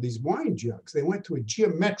examples are these wine jugs. They went to a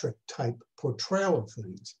geometric type portrayal of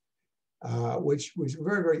things, which was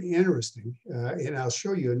very, very interesting. And I'll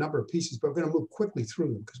show you a number of pieces, but we're going to move quickly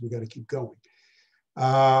through them because we got to keep going.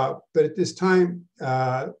 But at this time,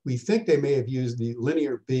 we think they may have used the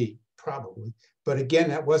linear B, probably. But again,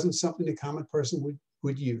 that wasn't something the common person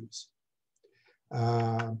would use.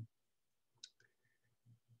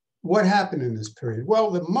 What happened in this period?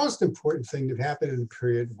 Well, the most important thing that happened in the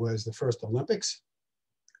period was the first Olympics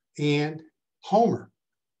and Homer,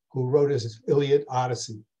 who wrote his Iliad,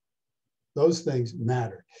 Odyssey. Those things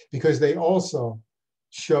matter because they also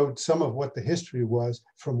showed some of what the history was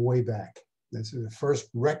from way back. These are the first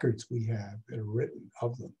records we have that are written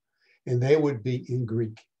of them. And they would be in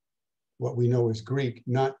Greek. What we know is Greek,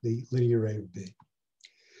 not the linear A of B.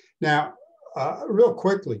 Now, real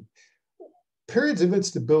quickly, periods of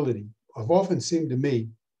instability have often seemed to me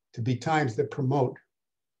to be times that promote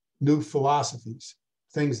new philosophies,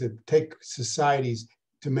 things that take societies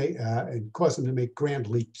to make and cause them to make grand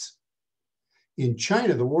leaps. In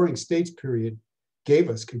China, the Warring States period gave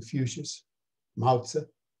us Confucius, Mao Tzu,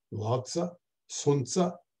 Lao Tzu, Sun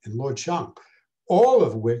Tzu, and Lord Shang, all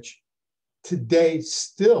of which today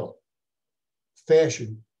still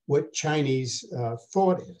fashion what Chinese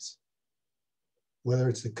thought is. Whether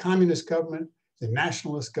it's the communist government, the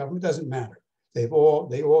nationalist government, doesn't matter. They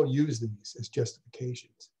all use these as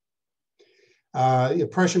justifications. The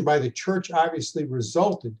oppression by the church obviously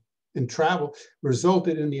resulted in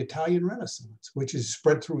the Italian Renaissance, which is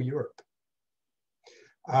spread through Europe.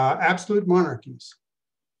 Absolute monarchies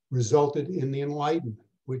resulted in the Enlightenment,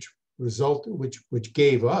 which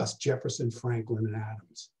gave us Jefferson, Franklin, and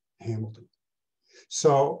Adams, Hamilton.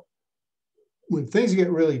 So when things get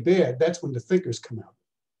really bad, that's when the thinkers come out.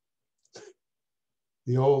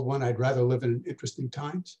 The old one, I'd rather live in interesting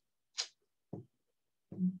times.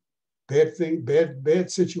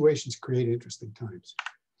 Bad situations create interesting times.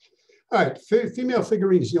 All right, female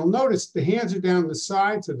figurines. You'll notice the hands are down the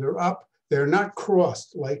sides, or they're up. They're not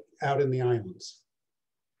crossed like out in the islands.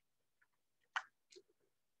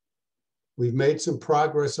 We've made some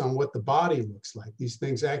progress on what the body looks like. These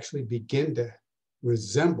things actually begin to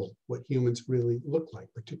resemble what humans really look like,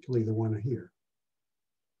 particularly the one here.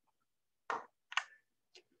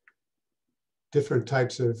 Different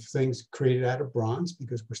types of things created out of bronze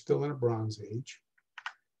because we're still in a Bronze Age.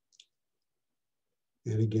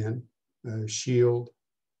 And again, shield,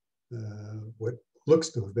 what looks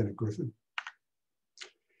to have been a griffin.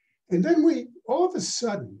 And then all of a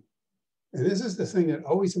sudden, and this is the thing that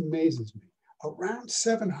always amazes me, around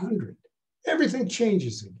 700, everything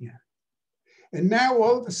changes again. And now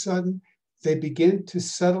all of a sudden, they begin to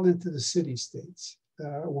settle into the city-states.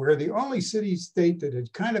 Where the only city-state that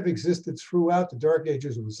had kind of existed throughout the Dark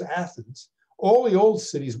Ages was Athens. All the old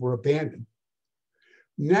cities were abandoned.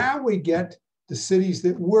 Now we get the cities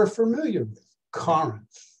that we're familiar with,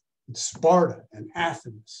 Corinth, and Sparta, and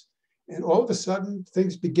Athens. And all of a sudden,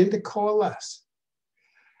 things begin to coalesce.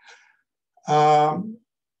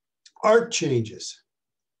 Art changes.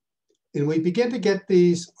 And we begin to get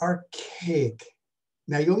these archaic.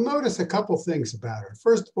 Now, you'll notice a couple things about her.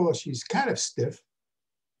 First of all, she's kind of stiff.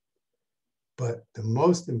 But the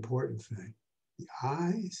most important thing, the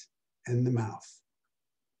eyes and the mouth.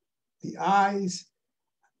 The eyes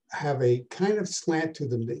have a kind of slant to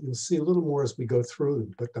them that you'll see a little more as we go through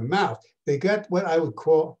them. But the mouth, they got what I would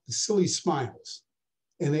call the silly smiles.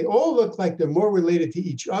 And they all look like they're more related to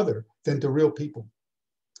each other than to real people,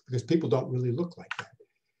 because people don't really look like that.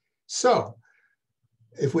 So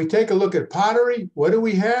if we take a look at pottery, what do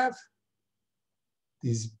we have?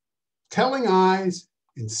 These telling eyes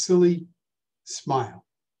and silly smile.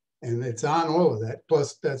 And it's on all of that,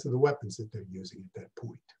 plus that's the weapons that they're using at that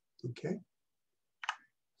point, okay?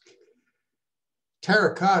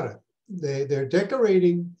 Terracotta, they're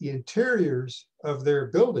decorating the interiors of their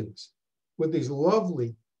buildings with these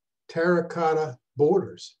lovely terracotta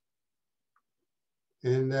borders.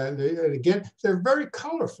 And again, they're very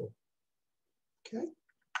colorful, okay?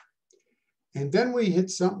 And then we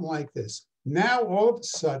hit something like this. Now, all of a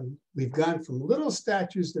sudden, we've gone from little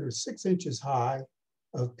statues that are 6 inches high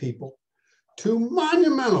of people to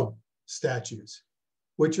monumental statues,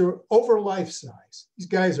 which are over life size. These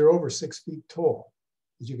guys are over 6 feet tall,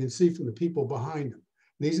 as you can see from the people behind them.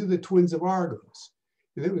 These are the twins of Argos,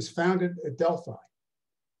 and it was founded at Delphi.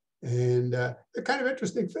 And they're kind of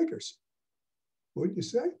interesting figures, wouldn't you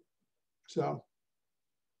say? So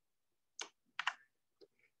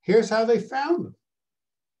here's how they found them.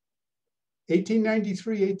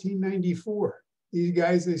 1893, 1894. These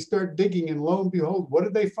guys, they start digging, and lo and behold, what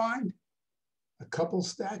did they find? A couple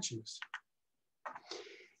statues.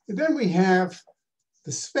 And then we have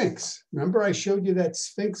the Sphinx. Remember I showed you that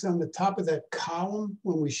Sphinx on the top of that column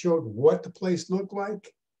when we showed what the place looked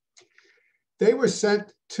like? They were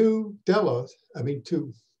sent to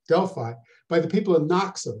to Delphi by the people of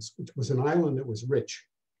Naxos, which was an island that was rich,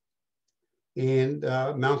 and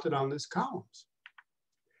mounted on these columns.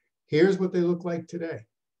 Here's what they look like today.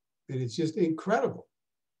 And it's just incredible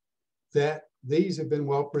that these have been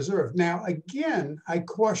well preserved. Now, again, I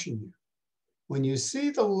caution you, when you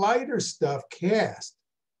see the lighter stuff cast,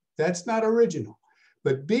 that's not original.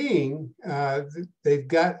 But being, they've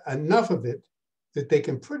got enough of it that they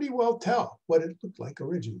can pretty well tell what it looked like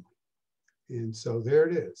originally. And so there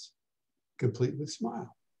it is, complete with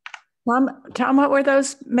smile. Tom, what were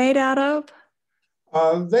those made out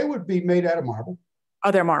of? They would be made out of marble.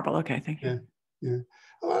 Oh, they're marble. Okay, thank you. Yeah.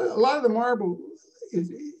 A lot of the marble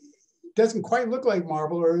doesn't quite look like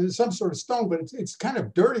marble or some sort of stone, but it's kind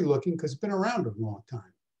of dirty looking because it's been around a long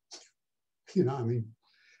time. You know, I mean,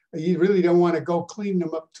 you really don't want to go clean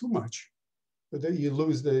them up too much, but then you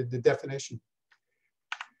lose the definition.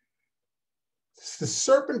 It's the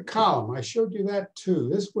serpent column. I showed you that too.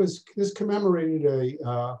 This commemorated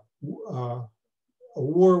a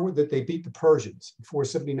war that they beat the Persians in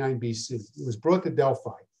 479 BC. It was brought to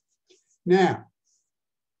Delphi. Now,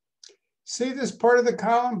 see this part of the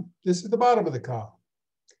column? This is the bottom of the column.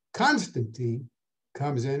 Constantine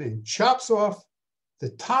comes in and chops off the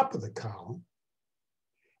top of the column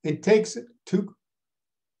and takes it to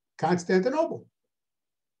Constantinople.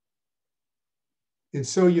 And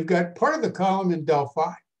so you've got part of the column in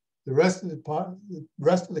Delphi. The rest of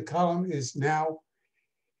the column is now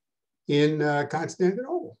in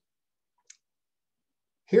Constantinople.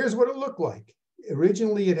 Here's what it looked like.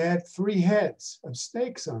 Originally, it had 3 heads of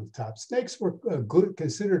snakes on top. Snakes were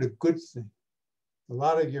considered a good thing. A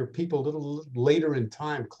lot of your people a little later in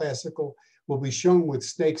time, classical, will be shown with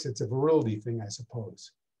snakes. It's a virility thing, I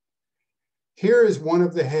suppose. Here is one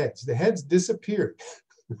of the heads. The heads disappeared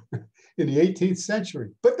in the 18th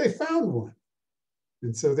century, but they found one.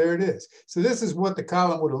 And so there it is. So this is what the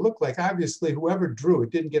column would have looked like. Obviously, whoever drew it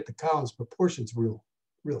didn't get the column's proportions real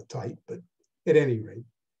tight, but at any rate,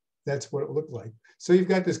 that's what it looked like. So you've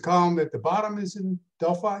got this column at the bottom is in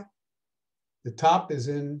Delphi, the top is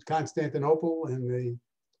in Constantinople, and the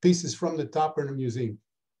pieces from the top are in a museum.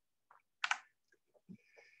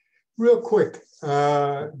 Real quick,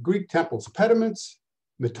 Greek temples, pediments,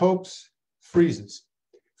 metopes, friezes.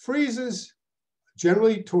 Friezes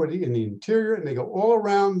generally in the interior, and they go all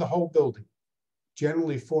around the whole building,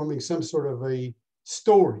 generally forming some sort of a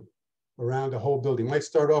story around the whole building. Might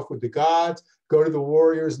start off with the gods, go to the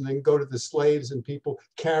warriors, and then go to the slaves and people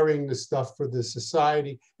carrying the stuff for the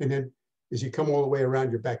society. And then as you come all the way around,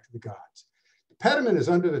 you're back to the gods. The pediment is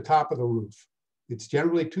under the top of the roof. It's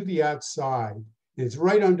generally to the outside. And it's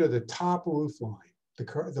right under the top roof line,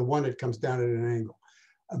 the one that comes down at an angle.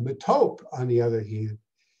 A metope, on the other hand,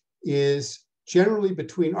 is generally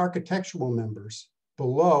between architectural members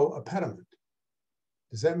below a pediment.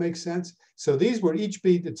 Does that make sense? So these would each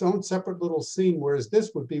be its own separate little scene, whereas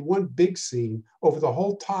this would be one big scene over the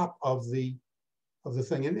whole top of the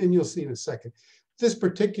thing. And you'll see in a second. This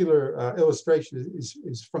particular illustration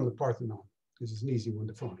is from the Parthenon. This is an easy one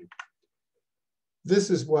to find. This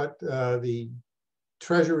is what the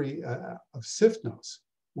treasury of Sifnos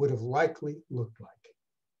would have likely looked like.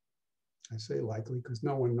 I say likely because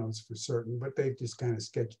no one knows for certain, but they've just kind of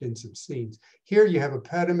sketched in some scenes. Here you have a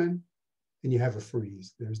pediment and you have a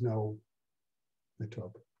frieze. There's no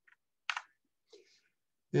metope.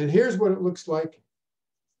 And here's what it looks like,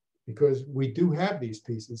 because we do have these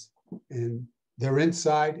pieces and they're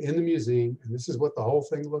inside in the museum, and this is what the whole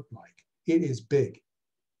thing looked like. It is big.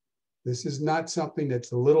 This is not something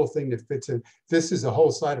that's a little thing that fits in. This is the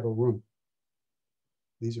whole side of a room.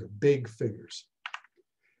 These are big figures.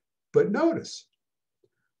 But notice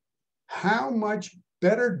how much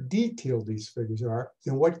better detailed these figures are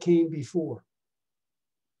than what came before.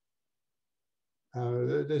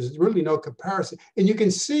 There's really no comparison. And you can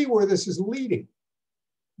see where this is leading.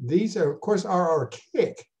 These are, of course, are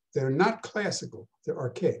archaic. They're not classical. They're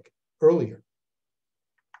archaic, earlier.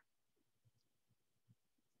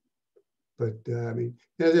 But I mean,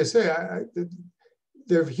 as I say,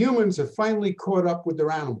 their humans have finally caught up with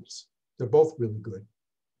their animals. They're both really good.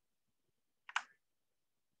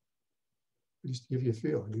 Just to give you a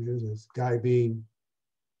feel. I mean, there's this guy being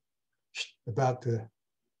about to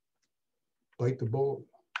bite the bull.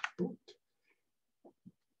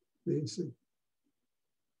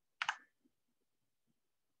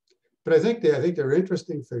 But I think they're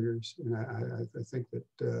interesting figures, and I think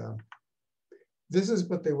that this is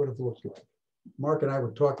what they would have looked like. Mark and I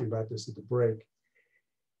were talking about this at the break.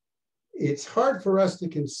 It's hard for us to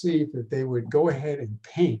conceive that they would go ahead and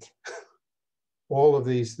paint all of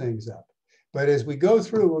these things up. But as we go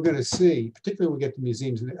through, we're going to see, particularly when we get to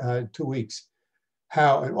museums in 2 weeks,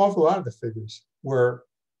 how an awful lot of the figures were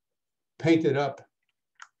painted up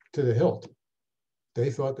to the hilt.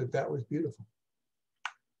 They thought that that was beautiful.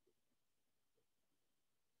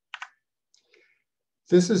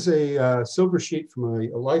 This is a silver sheet from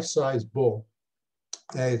a life-size bull.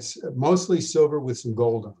 It's mostly silver with some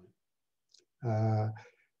gold on it.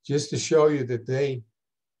 Just to show you that they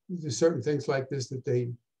there's certain things like this that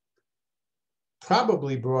they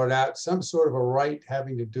probably brought out some sort of a rite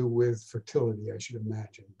having to do with fertility, I should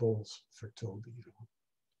imagine, bulls' fertility. You know.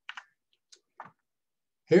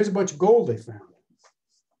 Here's a bunch of gold they found.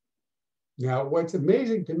 Now, what's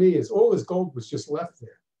amazing to me is all this gold was just left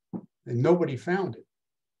there and nobody found it.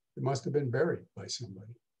 It must have been buried by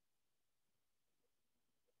somebody.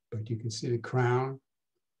 But you can see the crown,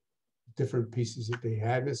 different pieces that they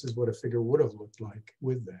had. This is what a figure would have looked like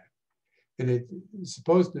with that. And it's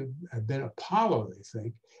supposed to have been Apollo, they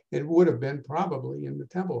think. It would have been probably in the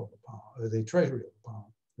temple of Apollo, or the treasury of Apollo,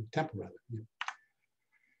 the temple rather.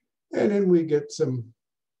 And then we get some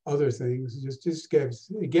other things, just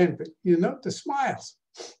gives, again, but you note the smiles.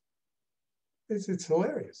 It's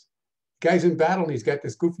hilarious. The guy's in battle and he's got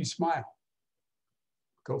this goofy smile.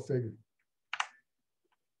 Go figure.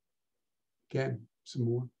 Again, some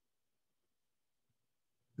more.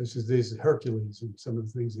 This is Hercules and some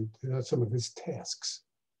of the things, some of his tasks.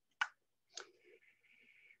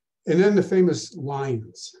 And then the famous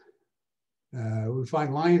lions. We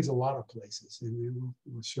find lions a lot of places, and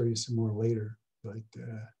we'll show you some more later. But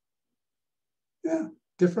yeah,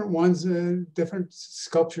 different ones, different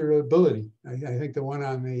sculptural ability. I think the one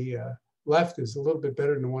on the left is a little bit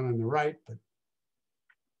better than the one on the right. But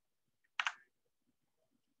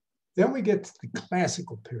then we get to the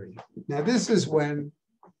classical period. Now this is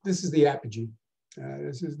the apogee.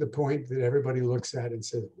 This is the point that everybody looks at and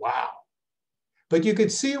says, wow. But you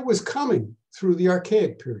could see it was coming through the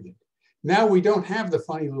Archaic period. Now we don't have the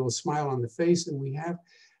funny little smile on the face, and we have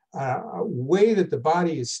a way that the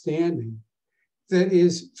body is standing that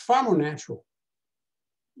is far more natural.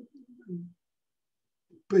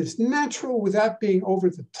 But it's natural without being over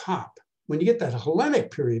the top. When you get that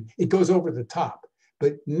Hellenic period, it goes over the top.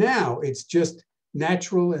 But now it's just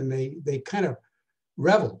natural, and they kind of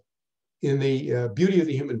revel in the beauty of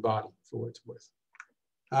the human body, for what it's worth.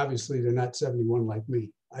 Obviously, they're not 71 like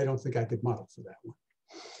me. I don't think I could model for that one.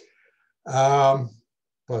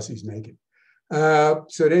 Plus, he's naked.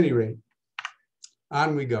 So at any rate,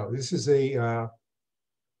 on we go. This is a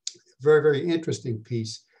very, very interesting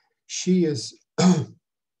piece. She is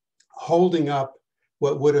holding up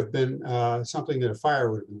what would have been something that a fire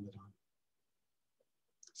would have been lit on.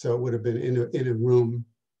 So it would have been in a room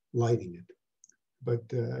lighting it. But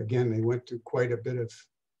again, they went to quite a bit of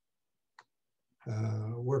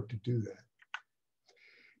work to do that.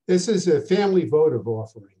 This is a family votive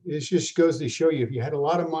offering. It just goes to show you, if you had a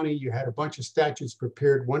lot of money, you had a bunch of statues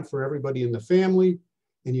prepared, one for everybody in the family,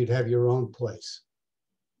 and you'd have your own place.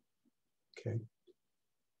 Okay.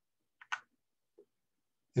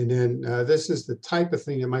 And then this is the type of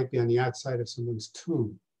thing that might be on the outside of someone's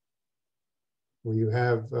tomb, where you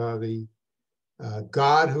have the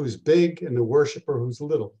God who's big and the worshiper who's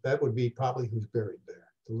little. That would be probably who's buried there,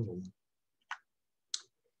 the little one.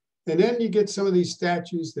 And then you get some of these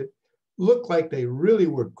statues that look like they really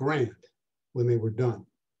were grand when they were done.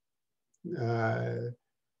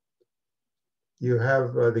 You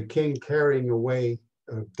have the king carrying away,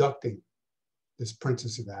 abducting this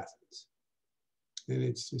princess of Athens. And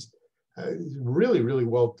it's just really, really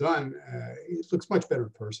well done. It looks much better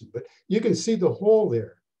in person, but you can see the hole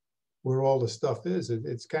there where all the stuff is.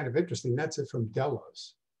 It's kind of interesting. That's it from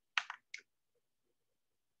Delos.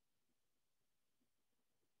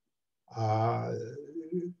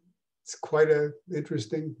 It's quite an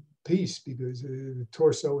interesting piece because the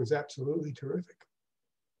torso is absolutely terrific.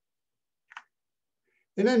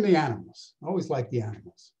 And then the animals. I always like the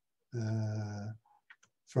animals.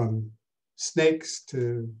 From snakes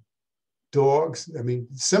to dogs. I mean,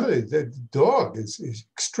 some of the dog is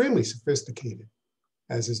extremely sophisticated,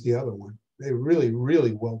 as is the other one. They're really,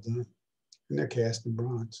 really well done. And they're cast in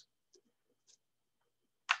bronze.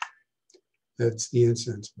 That's the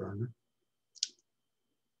incense burner.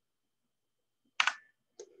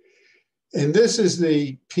 And this is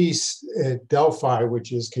the piece at Delphi,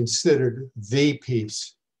 which is considered the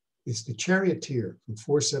piece. It's the Charioteer from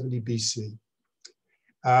 470 BC.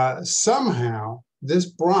 Somehow, this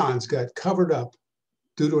bronze got covered up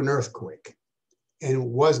due to an earthquake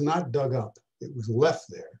and was not dug up. It was left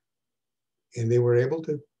there. And they were able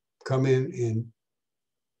to come in and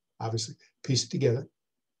obviously piece it together.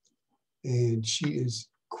 And she is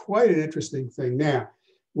quite an interesting thing. Now,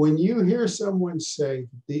 when you hear someone say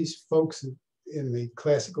these folks in the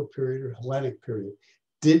classical period or Hellenic period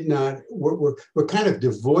were kind of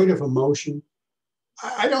devoid of emotion,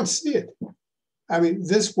 I don't see it. I mean,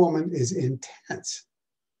 this woman is intense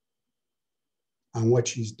on what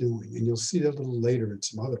she's doing. And you'll see that a little later in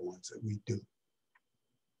some other ones that we do.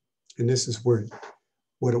 And this is what it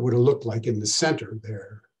would have looked like in the center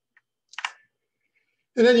there.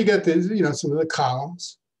 And then you get the, some of the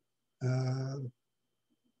columns.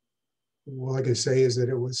 All I can say is that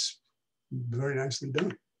it was very nicely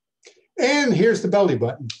done. And here's the belly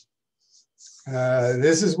button.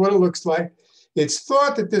 This is what it looks like. It's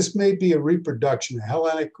thought that this may be a reproduction, a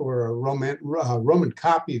Hellenic or a Roman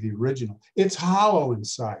copy of the original. It's hollow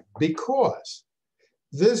inside because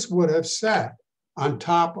this would have sat on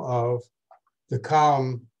top of the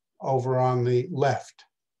column over on the left.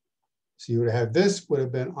 So you would have this would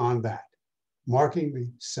have been on that, marking the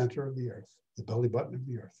center of the earth, the belly button of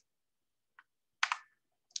the earth.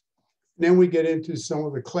 Then we get into some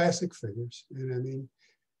of the classic figures. And I mean,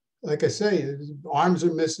 like I say, arms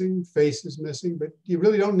are missing, face is missing, but you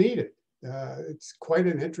really don't need it. It's quite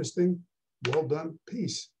an interesting, well done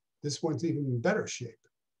piece. This one's even in better shape.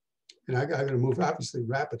 And I'm going to move obviously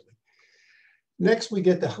rapidly. Next, we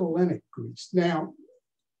get the Hellenic Greece. Now,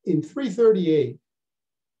 in 338,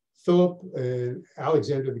 Philip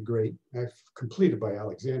Alexander the Great, completed by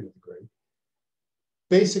Alexander the Great,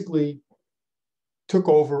 basically took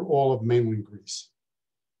over all of mainland Greece.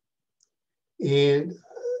 And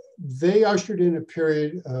they ushered in a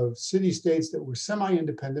period of city-states that were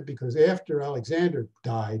semi-independent because after Alexander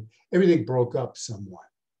died, everything broke up somewhat.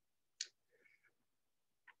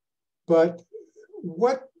 But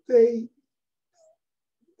what they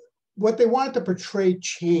wanted to portray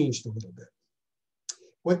changed a little bit.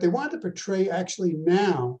 What they wanted to portray actually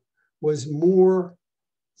now was more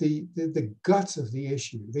the guts of the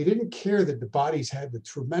issue. They didn't care that the bodies had the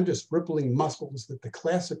tremendous rippling muscles that the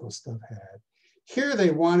classical stuff had. Here they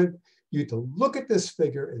wanted you to look at this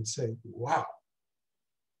figure and say, wow,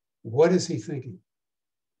 what is he thinking?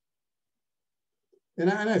 And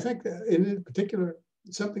I think that in particular,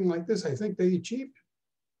 something like this, I think they achieved it.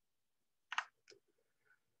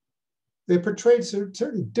 They portrayed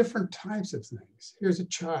certain different types of things. Here's a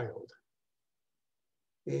child.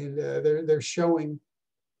 And they're showing,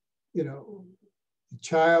 a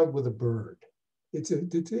child with a bird. It's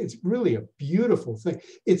really a beautiful thing.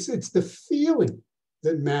 It's the feeling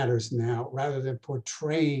that matters now rather than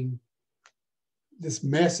portraying this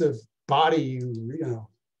massive body,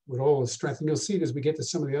 with all the strength. And you'll see it as we get to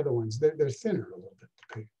some of the other ones. They're thinner a little bit.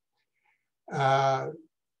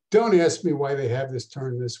 Don't ask me why they have this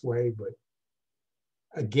turned this way, but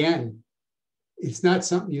again, it's not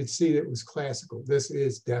something you'd see that was classical. This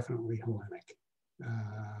is definitely Hellenic.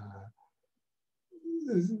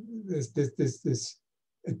 This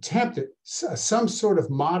attempt at some sort of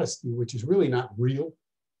modesty, which is really not real.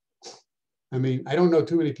 I mean, I don't know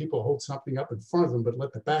too many people hold something up in front of them, but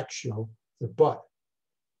let the back show the butt.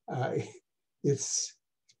 It's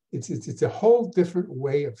a whole different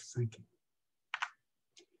way of thinking.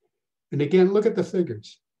 And again, look at the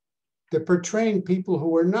figures. They're portraying people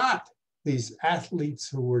who are not these athletes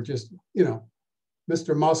who were just,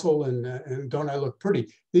 Mr. Muscle and don't I look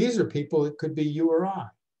pretty? These are people that could be you or I.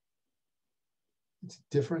 It's a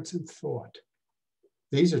difference in thought.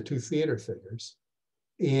 These are two theater figures.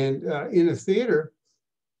 And in a theater,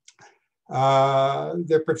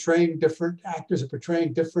 they're portraying different actors are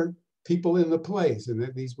portraying different people in the plays,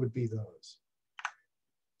 and these would be those.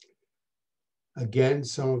 Again,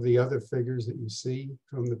 some of the other figures that you see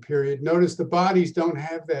from the period. Notice the bodies don't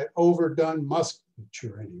have that overdone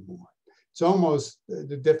musculature anymore. It's almost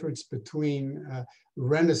the difference between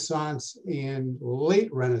Renaissance and late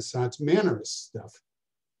Renaissance Mannerist stuff.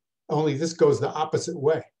 Only this goes the opposite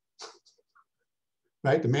way,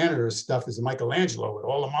 right? The Mannerist stuff is Michelangelo with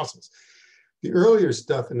all the muscles. The earlier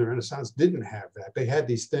stuff in the Renaissance didn't have that. They had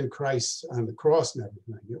these thin Christs on the cross and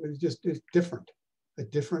everything. It was just different, a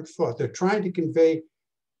different thought. They're trying to convey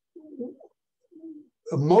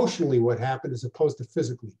emotionally what happened as opposed to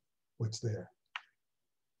physically what's there.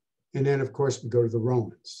 And then, of course, we go to the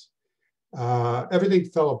Romans. Everything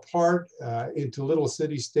fell apart into little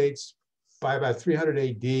city-states. By about 300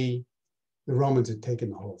 AD, the Romans had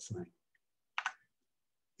taken the whole thing.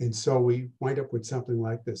 And so we wind up with something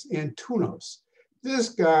like this. Antunos. This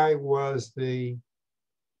guy was the,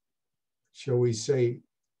 shall we say,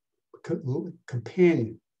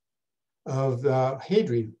 companion of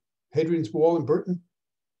Hadrian. Hadrian's Wall in Britain,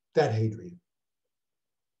 that Hadrian.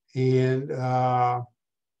 And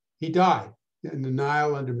he died in the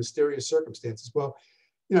Nile under mysterious circumstances. Well,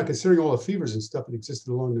 considering all the fevers and stuff that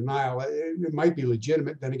existed along the Nile, it might be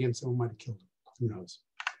legitimate. Then again, someone might have killed him. Who knows?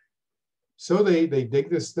 So they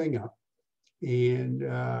dig this thing up. And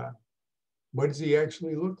what does he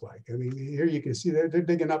actually look like? I mean, here you can see they're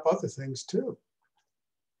digging up other things too.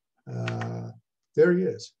 There he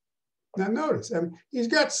is. Now notice, I mean, he's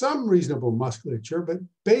got some reasonable musculature, but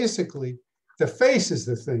basically the face is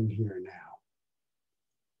the thing here now.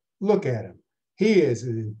 Look at him. He is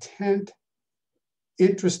an intent,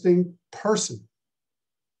 interesting person.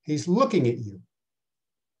 He's looking at you.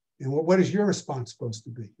 And what is your response supposed to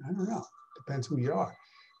be? I don't know. Depends who you are.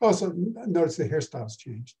 Also, notice the hairstyles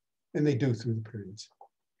changed, and they do through the periods.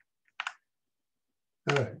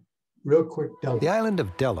 All right, real quick, Delphi. The island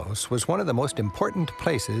of Delos was one of the most important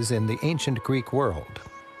places in the ancient Greek world,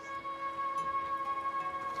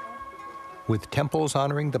 with temples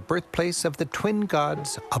honoring the birthplace of the twin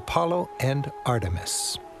gods Apollo and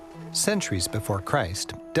Artemis. Centuries before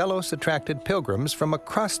Christ, Delos attracted pilgrims from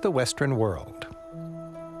across the Western world.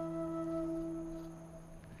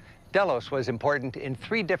 Delos was important in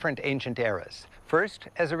 3 different ancient eras. First,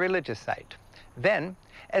 as a religious site. Then,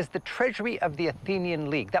 as the treasury of the Athenian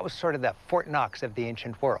League. That was sort of the Fort Knox of the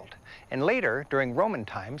ancient world. And later, during Roman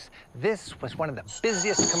times, this was one of the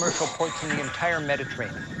busiest commercial ports in the entire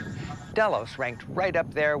Mediterranean. Delos ranked right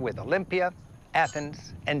up there with Olympia,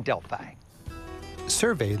 Athens, and Delphi.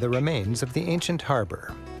 Survey the remains of the ancient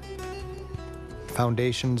harbor.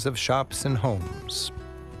 Foundations of shops and homes.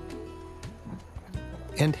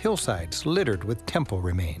 And hillsides littered with temple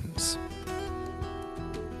remains.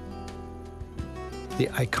 The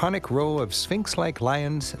iconic row of sphinx-like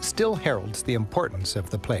lions still heralds the importance of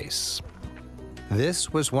the place.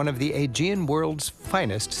 This was one of the Aegean world's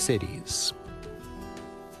finest cities.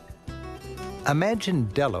 Imagine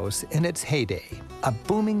Delos in its heyday, a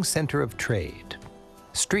booming center of trade.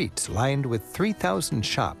 Streets lined with 3,000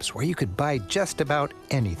 shops where you could buy just about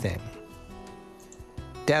anything.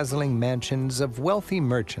 Dazzling mansions of wealthy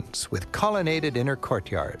merchants with colonnaded inner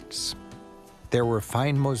courtyards. There were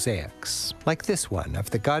fine mosaics, like this one of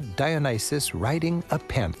the god Dionysus riding a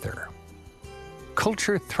panther.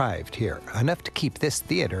 Culture thrived here, enough to keep this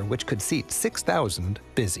theater, which could seat 6,000,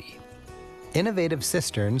 busy. Innovative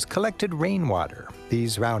cisterns collected rainwater.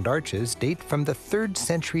 These round arches date from the 3rd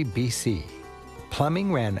century BC.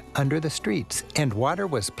 Plumbing ran under the streets, and water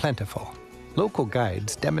was plentiful. Local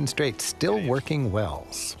guides demonstrate still working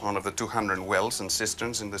wells. One of the 200 wells and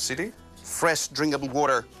cisterns in the city. Fresh, drinkable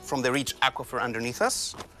water from the rich aquifer underneath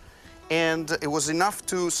us. And it was enough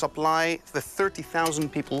to supply the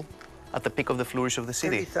 30,000 people at the peak of the flourish of the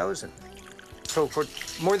city. 30,000. So for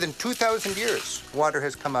more than 2,000 years, water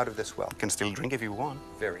has come out of this well. You can still drink if you want.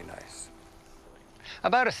 Very nice.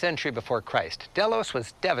 About a century before Christ, Delos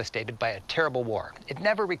was devastated by a terrible war. It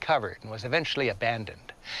never recovered and was eventually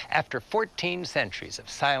abandoned. After 14 centuries of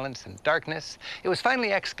silence and darkness, it was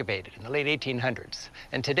finally excavated in the late 1800s.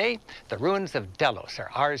 And today, the ruins of Delos are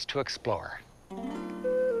ours to explore.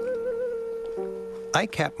 I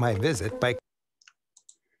capped my visit by...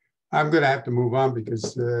 I'm going to have to move on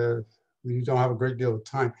because we don't have a great deal of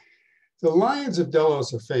time. The lions of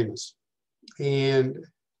Delos are famous. And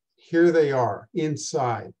here they are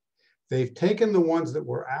inside. They've taken the ones that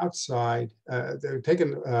were outside. They've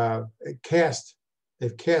taken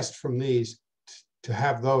they've cast from these to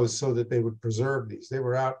have those so that they would preserve these. They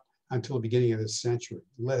were out until the beginning of this century,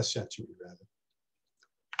 last century rather.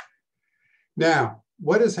 Now,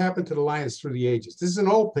 what has happened to the lions through the ages? This is an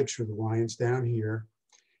old picture of the lions down here.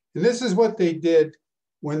 And this is what they did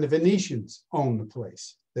when the Venetians owned the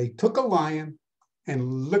place. They took a lion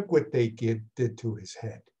and look what they did to his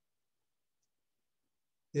head.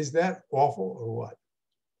 Is that awful or what?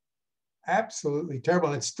 Absolutely terrible.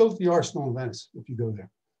 And it's still at the Arsenal in Venice if you go there.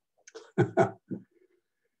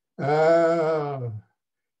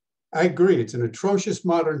 I agree. It's an atrocious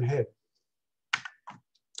modern head.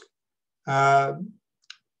 And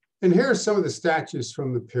here are some of the statues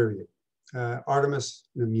from the period. Artemis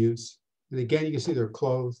and the Muse. And again, you can see they're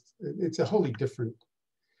clothed. It's a wholly different.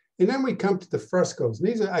 And then we come to the frescoes. And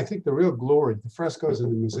these are, I think, the real glory, the frescoes and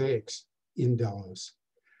the mosaics in Delos.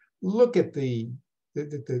 Look at the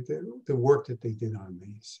work that they did on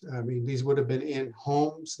these. I mean, these would have been in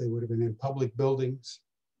homes. They would have been in public buildings.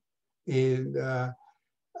 And a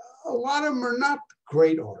lot of them are not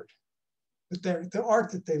great art, but they're the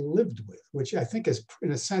art that they lived with, which I think is,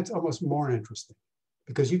 in a sense, almost more interesting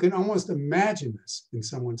because you can almost imagine this in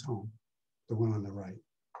someone's home, the one on the right.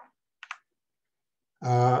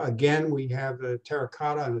 Again, we have the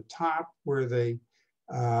terracotta on the top where they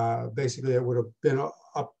basically it would have been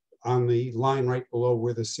up on the line right below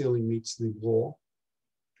where the ceiling meets the wall.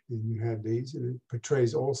 And you have these, and it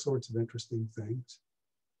portrays all sorts of interesting things.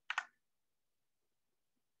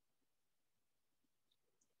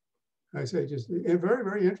 I say just very,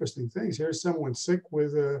 very interesting things. Here's someone sick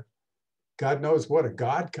with God knows what, a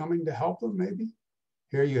god coming to help them maybe.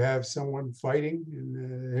 Here you have someone fighting,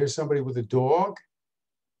 and here's somebody with a dog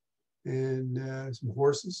and some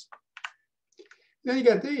horses. Then you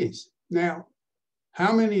got these. Now,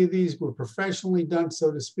 How many of these were professionally done,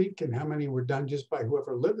 so to speak, and how many were done just by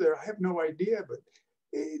whoever lived there? I have no idea, but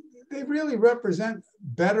they really represent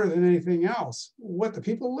better than anything else what the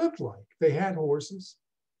people lived like. They had horses,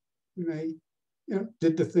 and they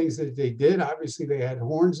did the things that they did. Obviously, they had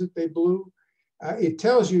horns that they blew. It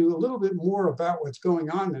tells you a little bit more about what's going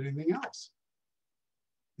on than anything else.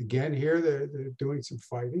 Again, here they're doing some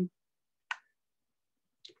fighting.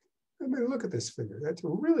 I mean, look at this figure. That's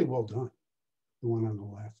really well done. The one on the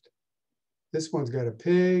left. This one's got a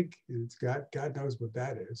pig, and it's got, God knows what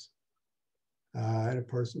that is, and a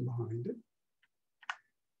person behind it.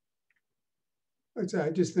 I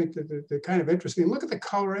just think that they're kind of interesting. Look at the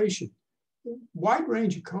coloration. Wide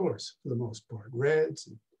range of colors for the most part. Reds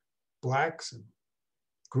and blacks and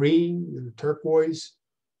green and turquoise.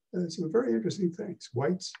 Some very interesting things.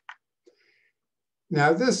 Whites.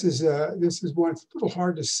 Now this is one that's a little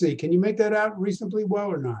hard to see. Can you make that out reasonably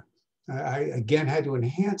well or not? I again had to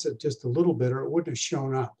enhance it just a little bit or it wouldn't have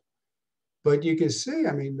shown up. But you can see,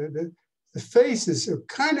 I mean, the faces are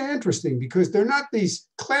kind of interesting because they're not these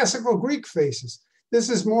classical Greek faces. This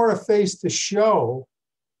is more a face to show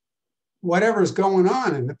whatever's going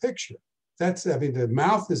on in the picture. That's, I mean, the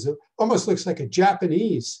mouth is almost looks like a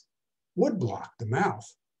Japanese woodblock, the mouth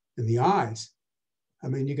and the eyes. I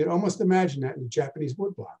mean, you could almost imagine that in a Japanese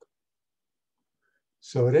woodblock.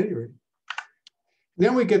 So at any rate,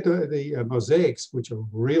 then we get the mosaics, which are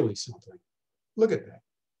really something. Look at that.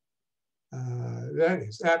 That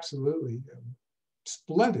is absolutely a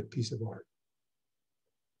splendid piece of art.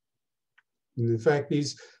 And in fact,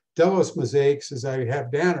 these Delos mosaics, as I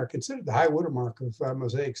have down, are considered the high watermark of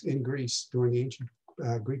mosaics in Greece during the ancient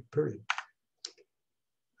Greek period.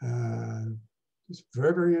 It's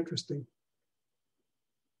very, very interesting.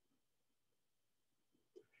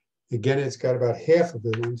 Again, it's got about half of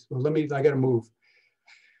the ones. Well, I got to move.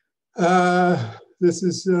 This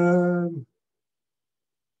is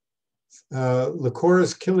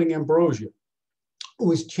Lycoris killing Ambrosia. It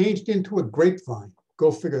was changed into a grapevine.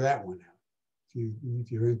 Go figure that one out if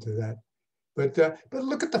you're into that. But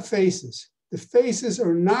look at the faces. The faces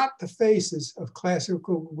are not the faces of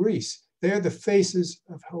classical Greece. They are the faces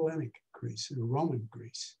of Hellenic Greece or Roman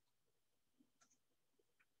Greece.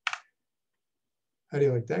 How do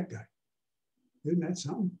you like that guy? Isn't that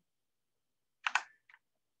something?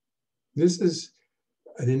 This is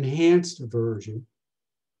an enhanced version.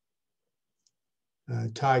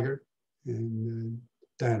 Tiger and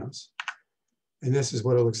Danos. And this is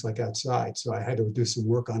what it looks like outside. So I had to do some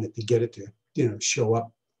work on it to get it to, show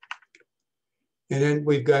up. And then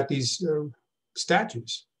we've got these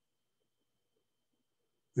statues.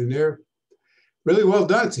 And they're really well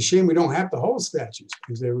done. It's a shame we don't have the whole statues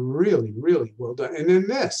because they're really, really well done. And then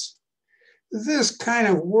this kind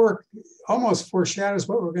of work almost foreshadows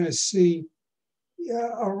what we're going to see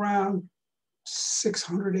around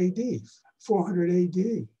 600 AD, 400 AD,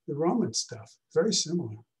 the Roman stuff. Very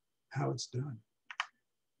similar how it's done.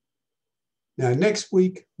 Now, next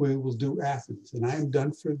week, we will do Athens, and I am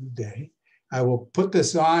done for the day. I will put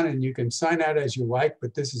this on, and you can sign out as you like,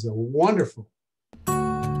 but this is a wonderful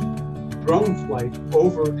drone flight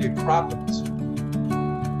over the Acropolis. And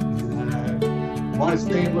want to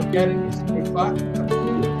stay and look at it? It's 8 o'clock.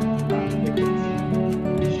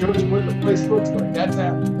 It shows you what the place looks like. That's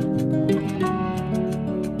Athens.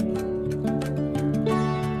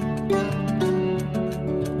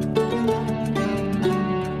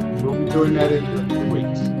 Doing that in 2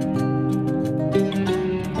 weeks.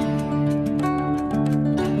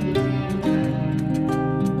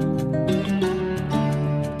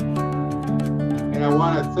 And I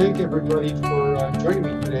want to thank everybody for joining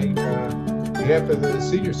me today. On behalf of the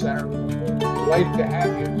Senior Center, we're delighted to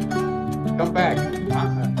have you come back.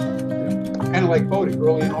 Kind of like voting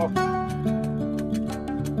early and often.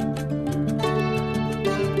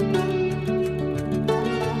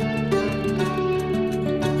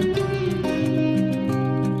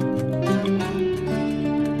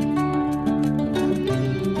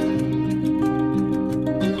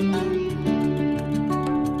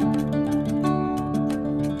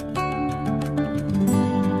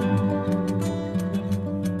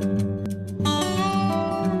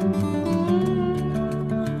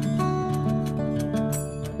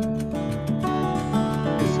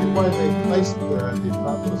 They placed the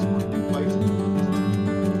Acropolis where they placed it.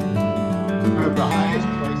 One of the highest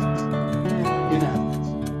places in Athens.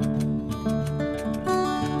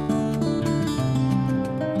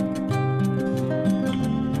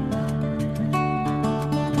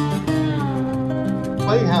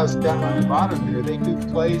 Playhouse down on the bottom here, they do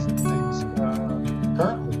plays and things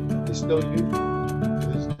currently. They still do.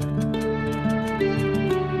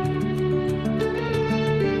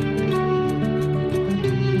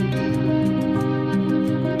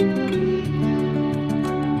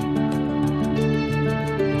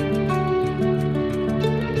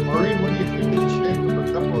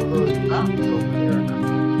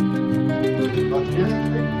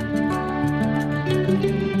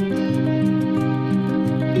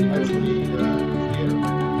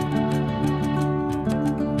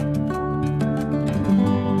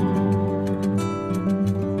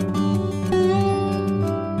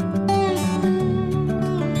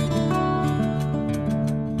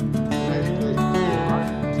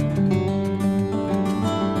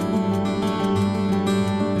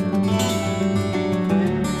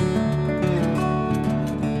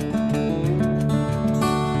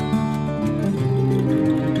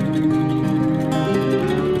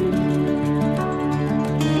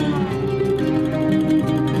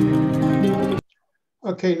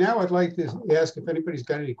 Okay, now I'd like to ask if anybody's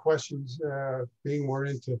got any questions, being more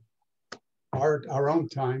into our own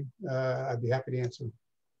time. I'd be happy to answer.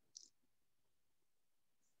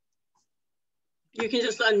 You can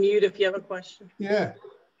just unmute if you have a question. Yeah,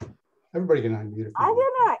 everybody can unmute. If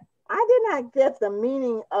I did not get the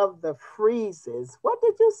meaning of the freezes. What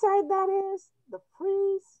did you say that is? The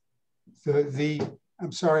freeze?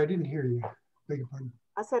 I'm sorry, I didn't hear you. Beg your pardon.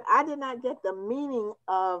 I said I did not get the meaning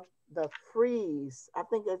of the freeze. I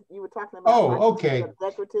think that you were talking about. Oh, okay.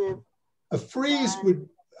 Decorative. A freeze would,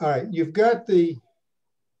 all right, you've got the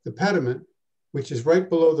pediment, which is right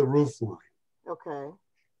below the roof line. Okay.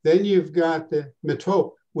 Then you've got the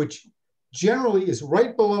metope, which generally is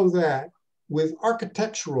right below that with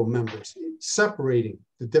architectural members separating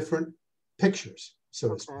the different pictures,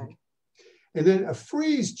 so to speak. And then a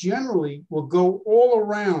frieze generally will go all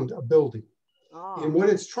around a building. Oh. And what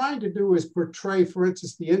it's trying to do is portray, for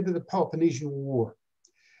instance, the end of the Peloponnesian War.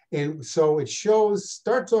 And so it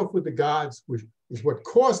starts off with the gods, which is what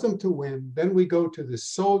caused them to win. Then we go to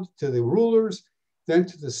the rulers, then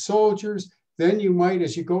to the soldiers. Then you might,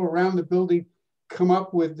 as you go around the building, come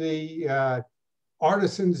up with the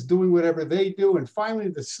artisans doing whatever they do. And finally,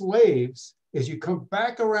 the slaves, as you come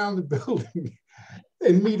back around the building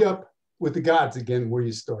and meet up with the gods again where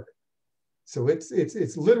you started. So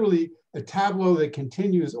it's literally a tableau that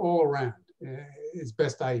continues all around, as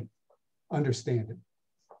best I understand it.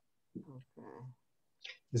 Okay.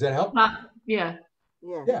 Does that help? Yeah.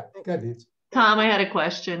 Yeah, go ahead, Nancy. Tom, I had a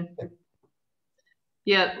question.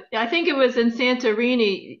 Yeah, I think it was in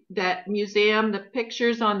Santorini, that museum, the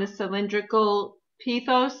pictures on the cylindrical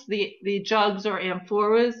pithos, the jugs or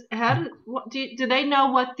amphoras. Do they know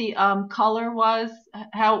what the color was,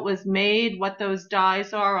 how it was made, what those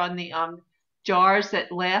dyes are on the jars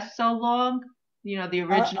that last so long? You know, the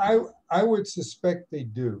original. I would suspect they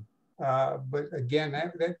do, but again,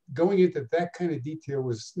 that going into that kind of detail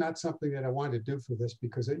was not something that I wanted to do for this,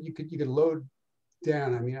 because you could load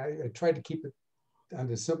down. I mean, I tried to keep it on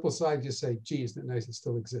the simple side. Just say, gee, isn't it nice it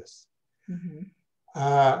still exists? Mm-hmm.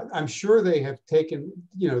 I'm sure they have taken,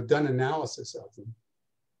 done analysis of them,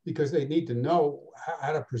 because they need to know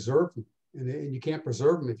how to preserve them. And you can't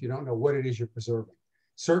preserve them if you don't know what it is you're preserving.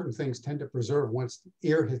 Certain things tend to preserve once the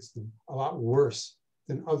air hits them a lot worse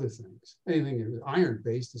than other things. Anything that is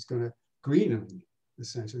iron-based is going to green on you,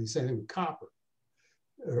 essentially. Same thing with copper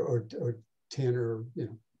or tin or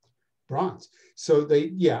bronze. So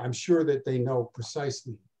I'm sure that they know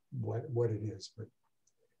precisely what it is, but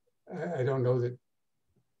I don't know that.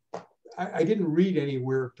 I didn't read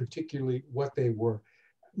anywhere particularly what they were.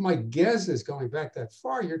 My guess is, going back that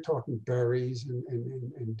far, you're talking berries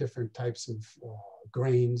and different types of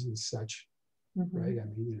grains and such, right? I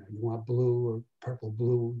mean, you want blue or purple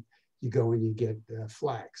blue, you go and you get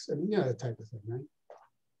flax. I mean, that type of thing, right?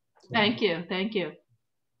 So, Thank you.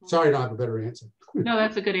 Sorry, I don't have a better answer. No,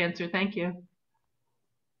 that's a good answer. Thank you.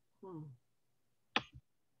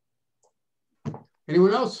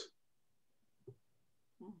 Anyone else?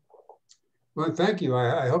 Well, thank you.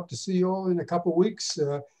 I hope to see you all in a couple of weeks.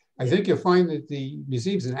 I think you'll find that the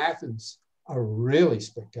museums in Athens are really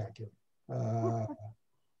spectacular.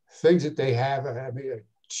 Things that they have, I mean, are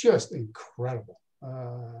just incredible.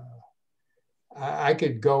 I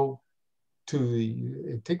could go to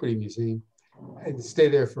the Antiquity Museum and stay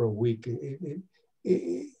there for a week.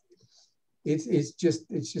 It's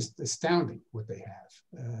just astounding what they have.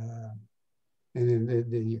 And in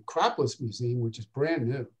the Acropolis Museum, which is brand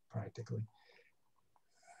new practically,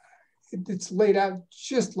 it's laid out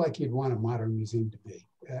just like you'd want a modern museum to be.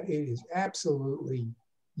 It is absolutely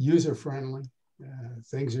user-friendly.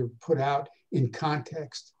 Things are put out in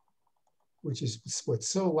context, which is what's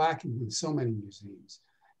so lacking in so many museums.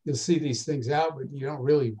 You'll see these things out, but you don't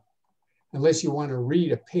really, unless you want to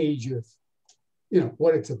read a page of,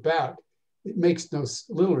 what it's about, it makes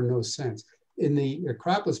little or no sense. In the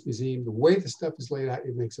Acropolis Museum, the way the stuff is laid out,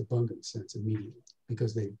 it makes abundant sense immediately,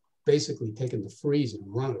 because they've basically taken the frieze and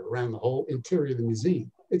run it around the whole interior of the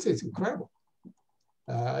museum. It's incredible.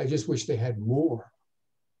 I just wish they had more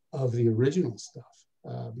of the original stuff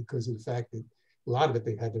because of the fact that a lot of it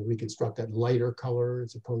they had to reconstruct that lighter color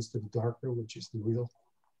as opposed to the darker, which is the real.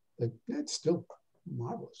 But it's still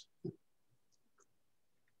marvelous.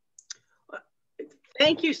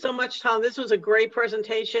 Thank you so much, Tom. This was a great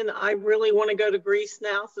presentation. I really want to go to Greece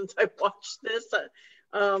now since I watched this.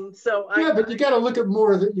 Yeah, but you got to look at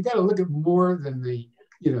more. You got to look at more than the,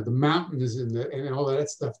 you know, the mountains and all of that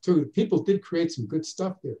stuff too. People did create some good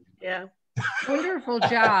stuff there. Yeah. Wonderful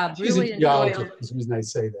job. She's Really a geologist. That's the reason I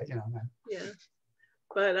say that. You know. Yeah.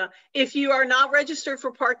 But if you are not registered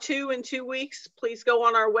for part 2 in 2 weeks, please go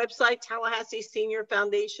on our website,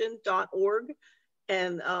 TallahasseeSeniorFoundation.org,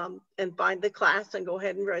 and find the class and go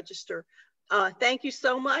ahead and register. Thank you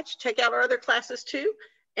so much. Check out our other classes too.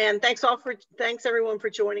 And thanks everyone for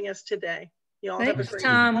joining us today. You all have a great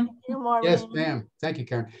Tom. Yes, ma'am. Thank you,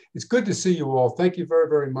 Karen. It's good to see you all. Thank you very,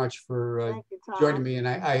 very much for joining me. And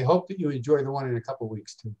I hope that you enjoy the one in a couple of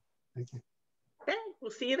weeks too. Thank you. Okay,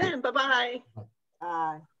 we'll see you then. Bye-bye.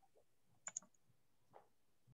 Bye.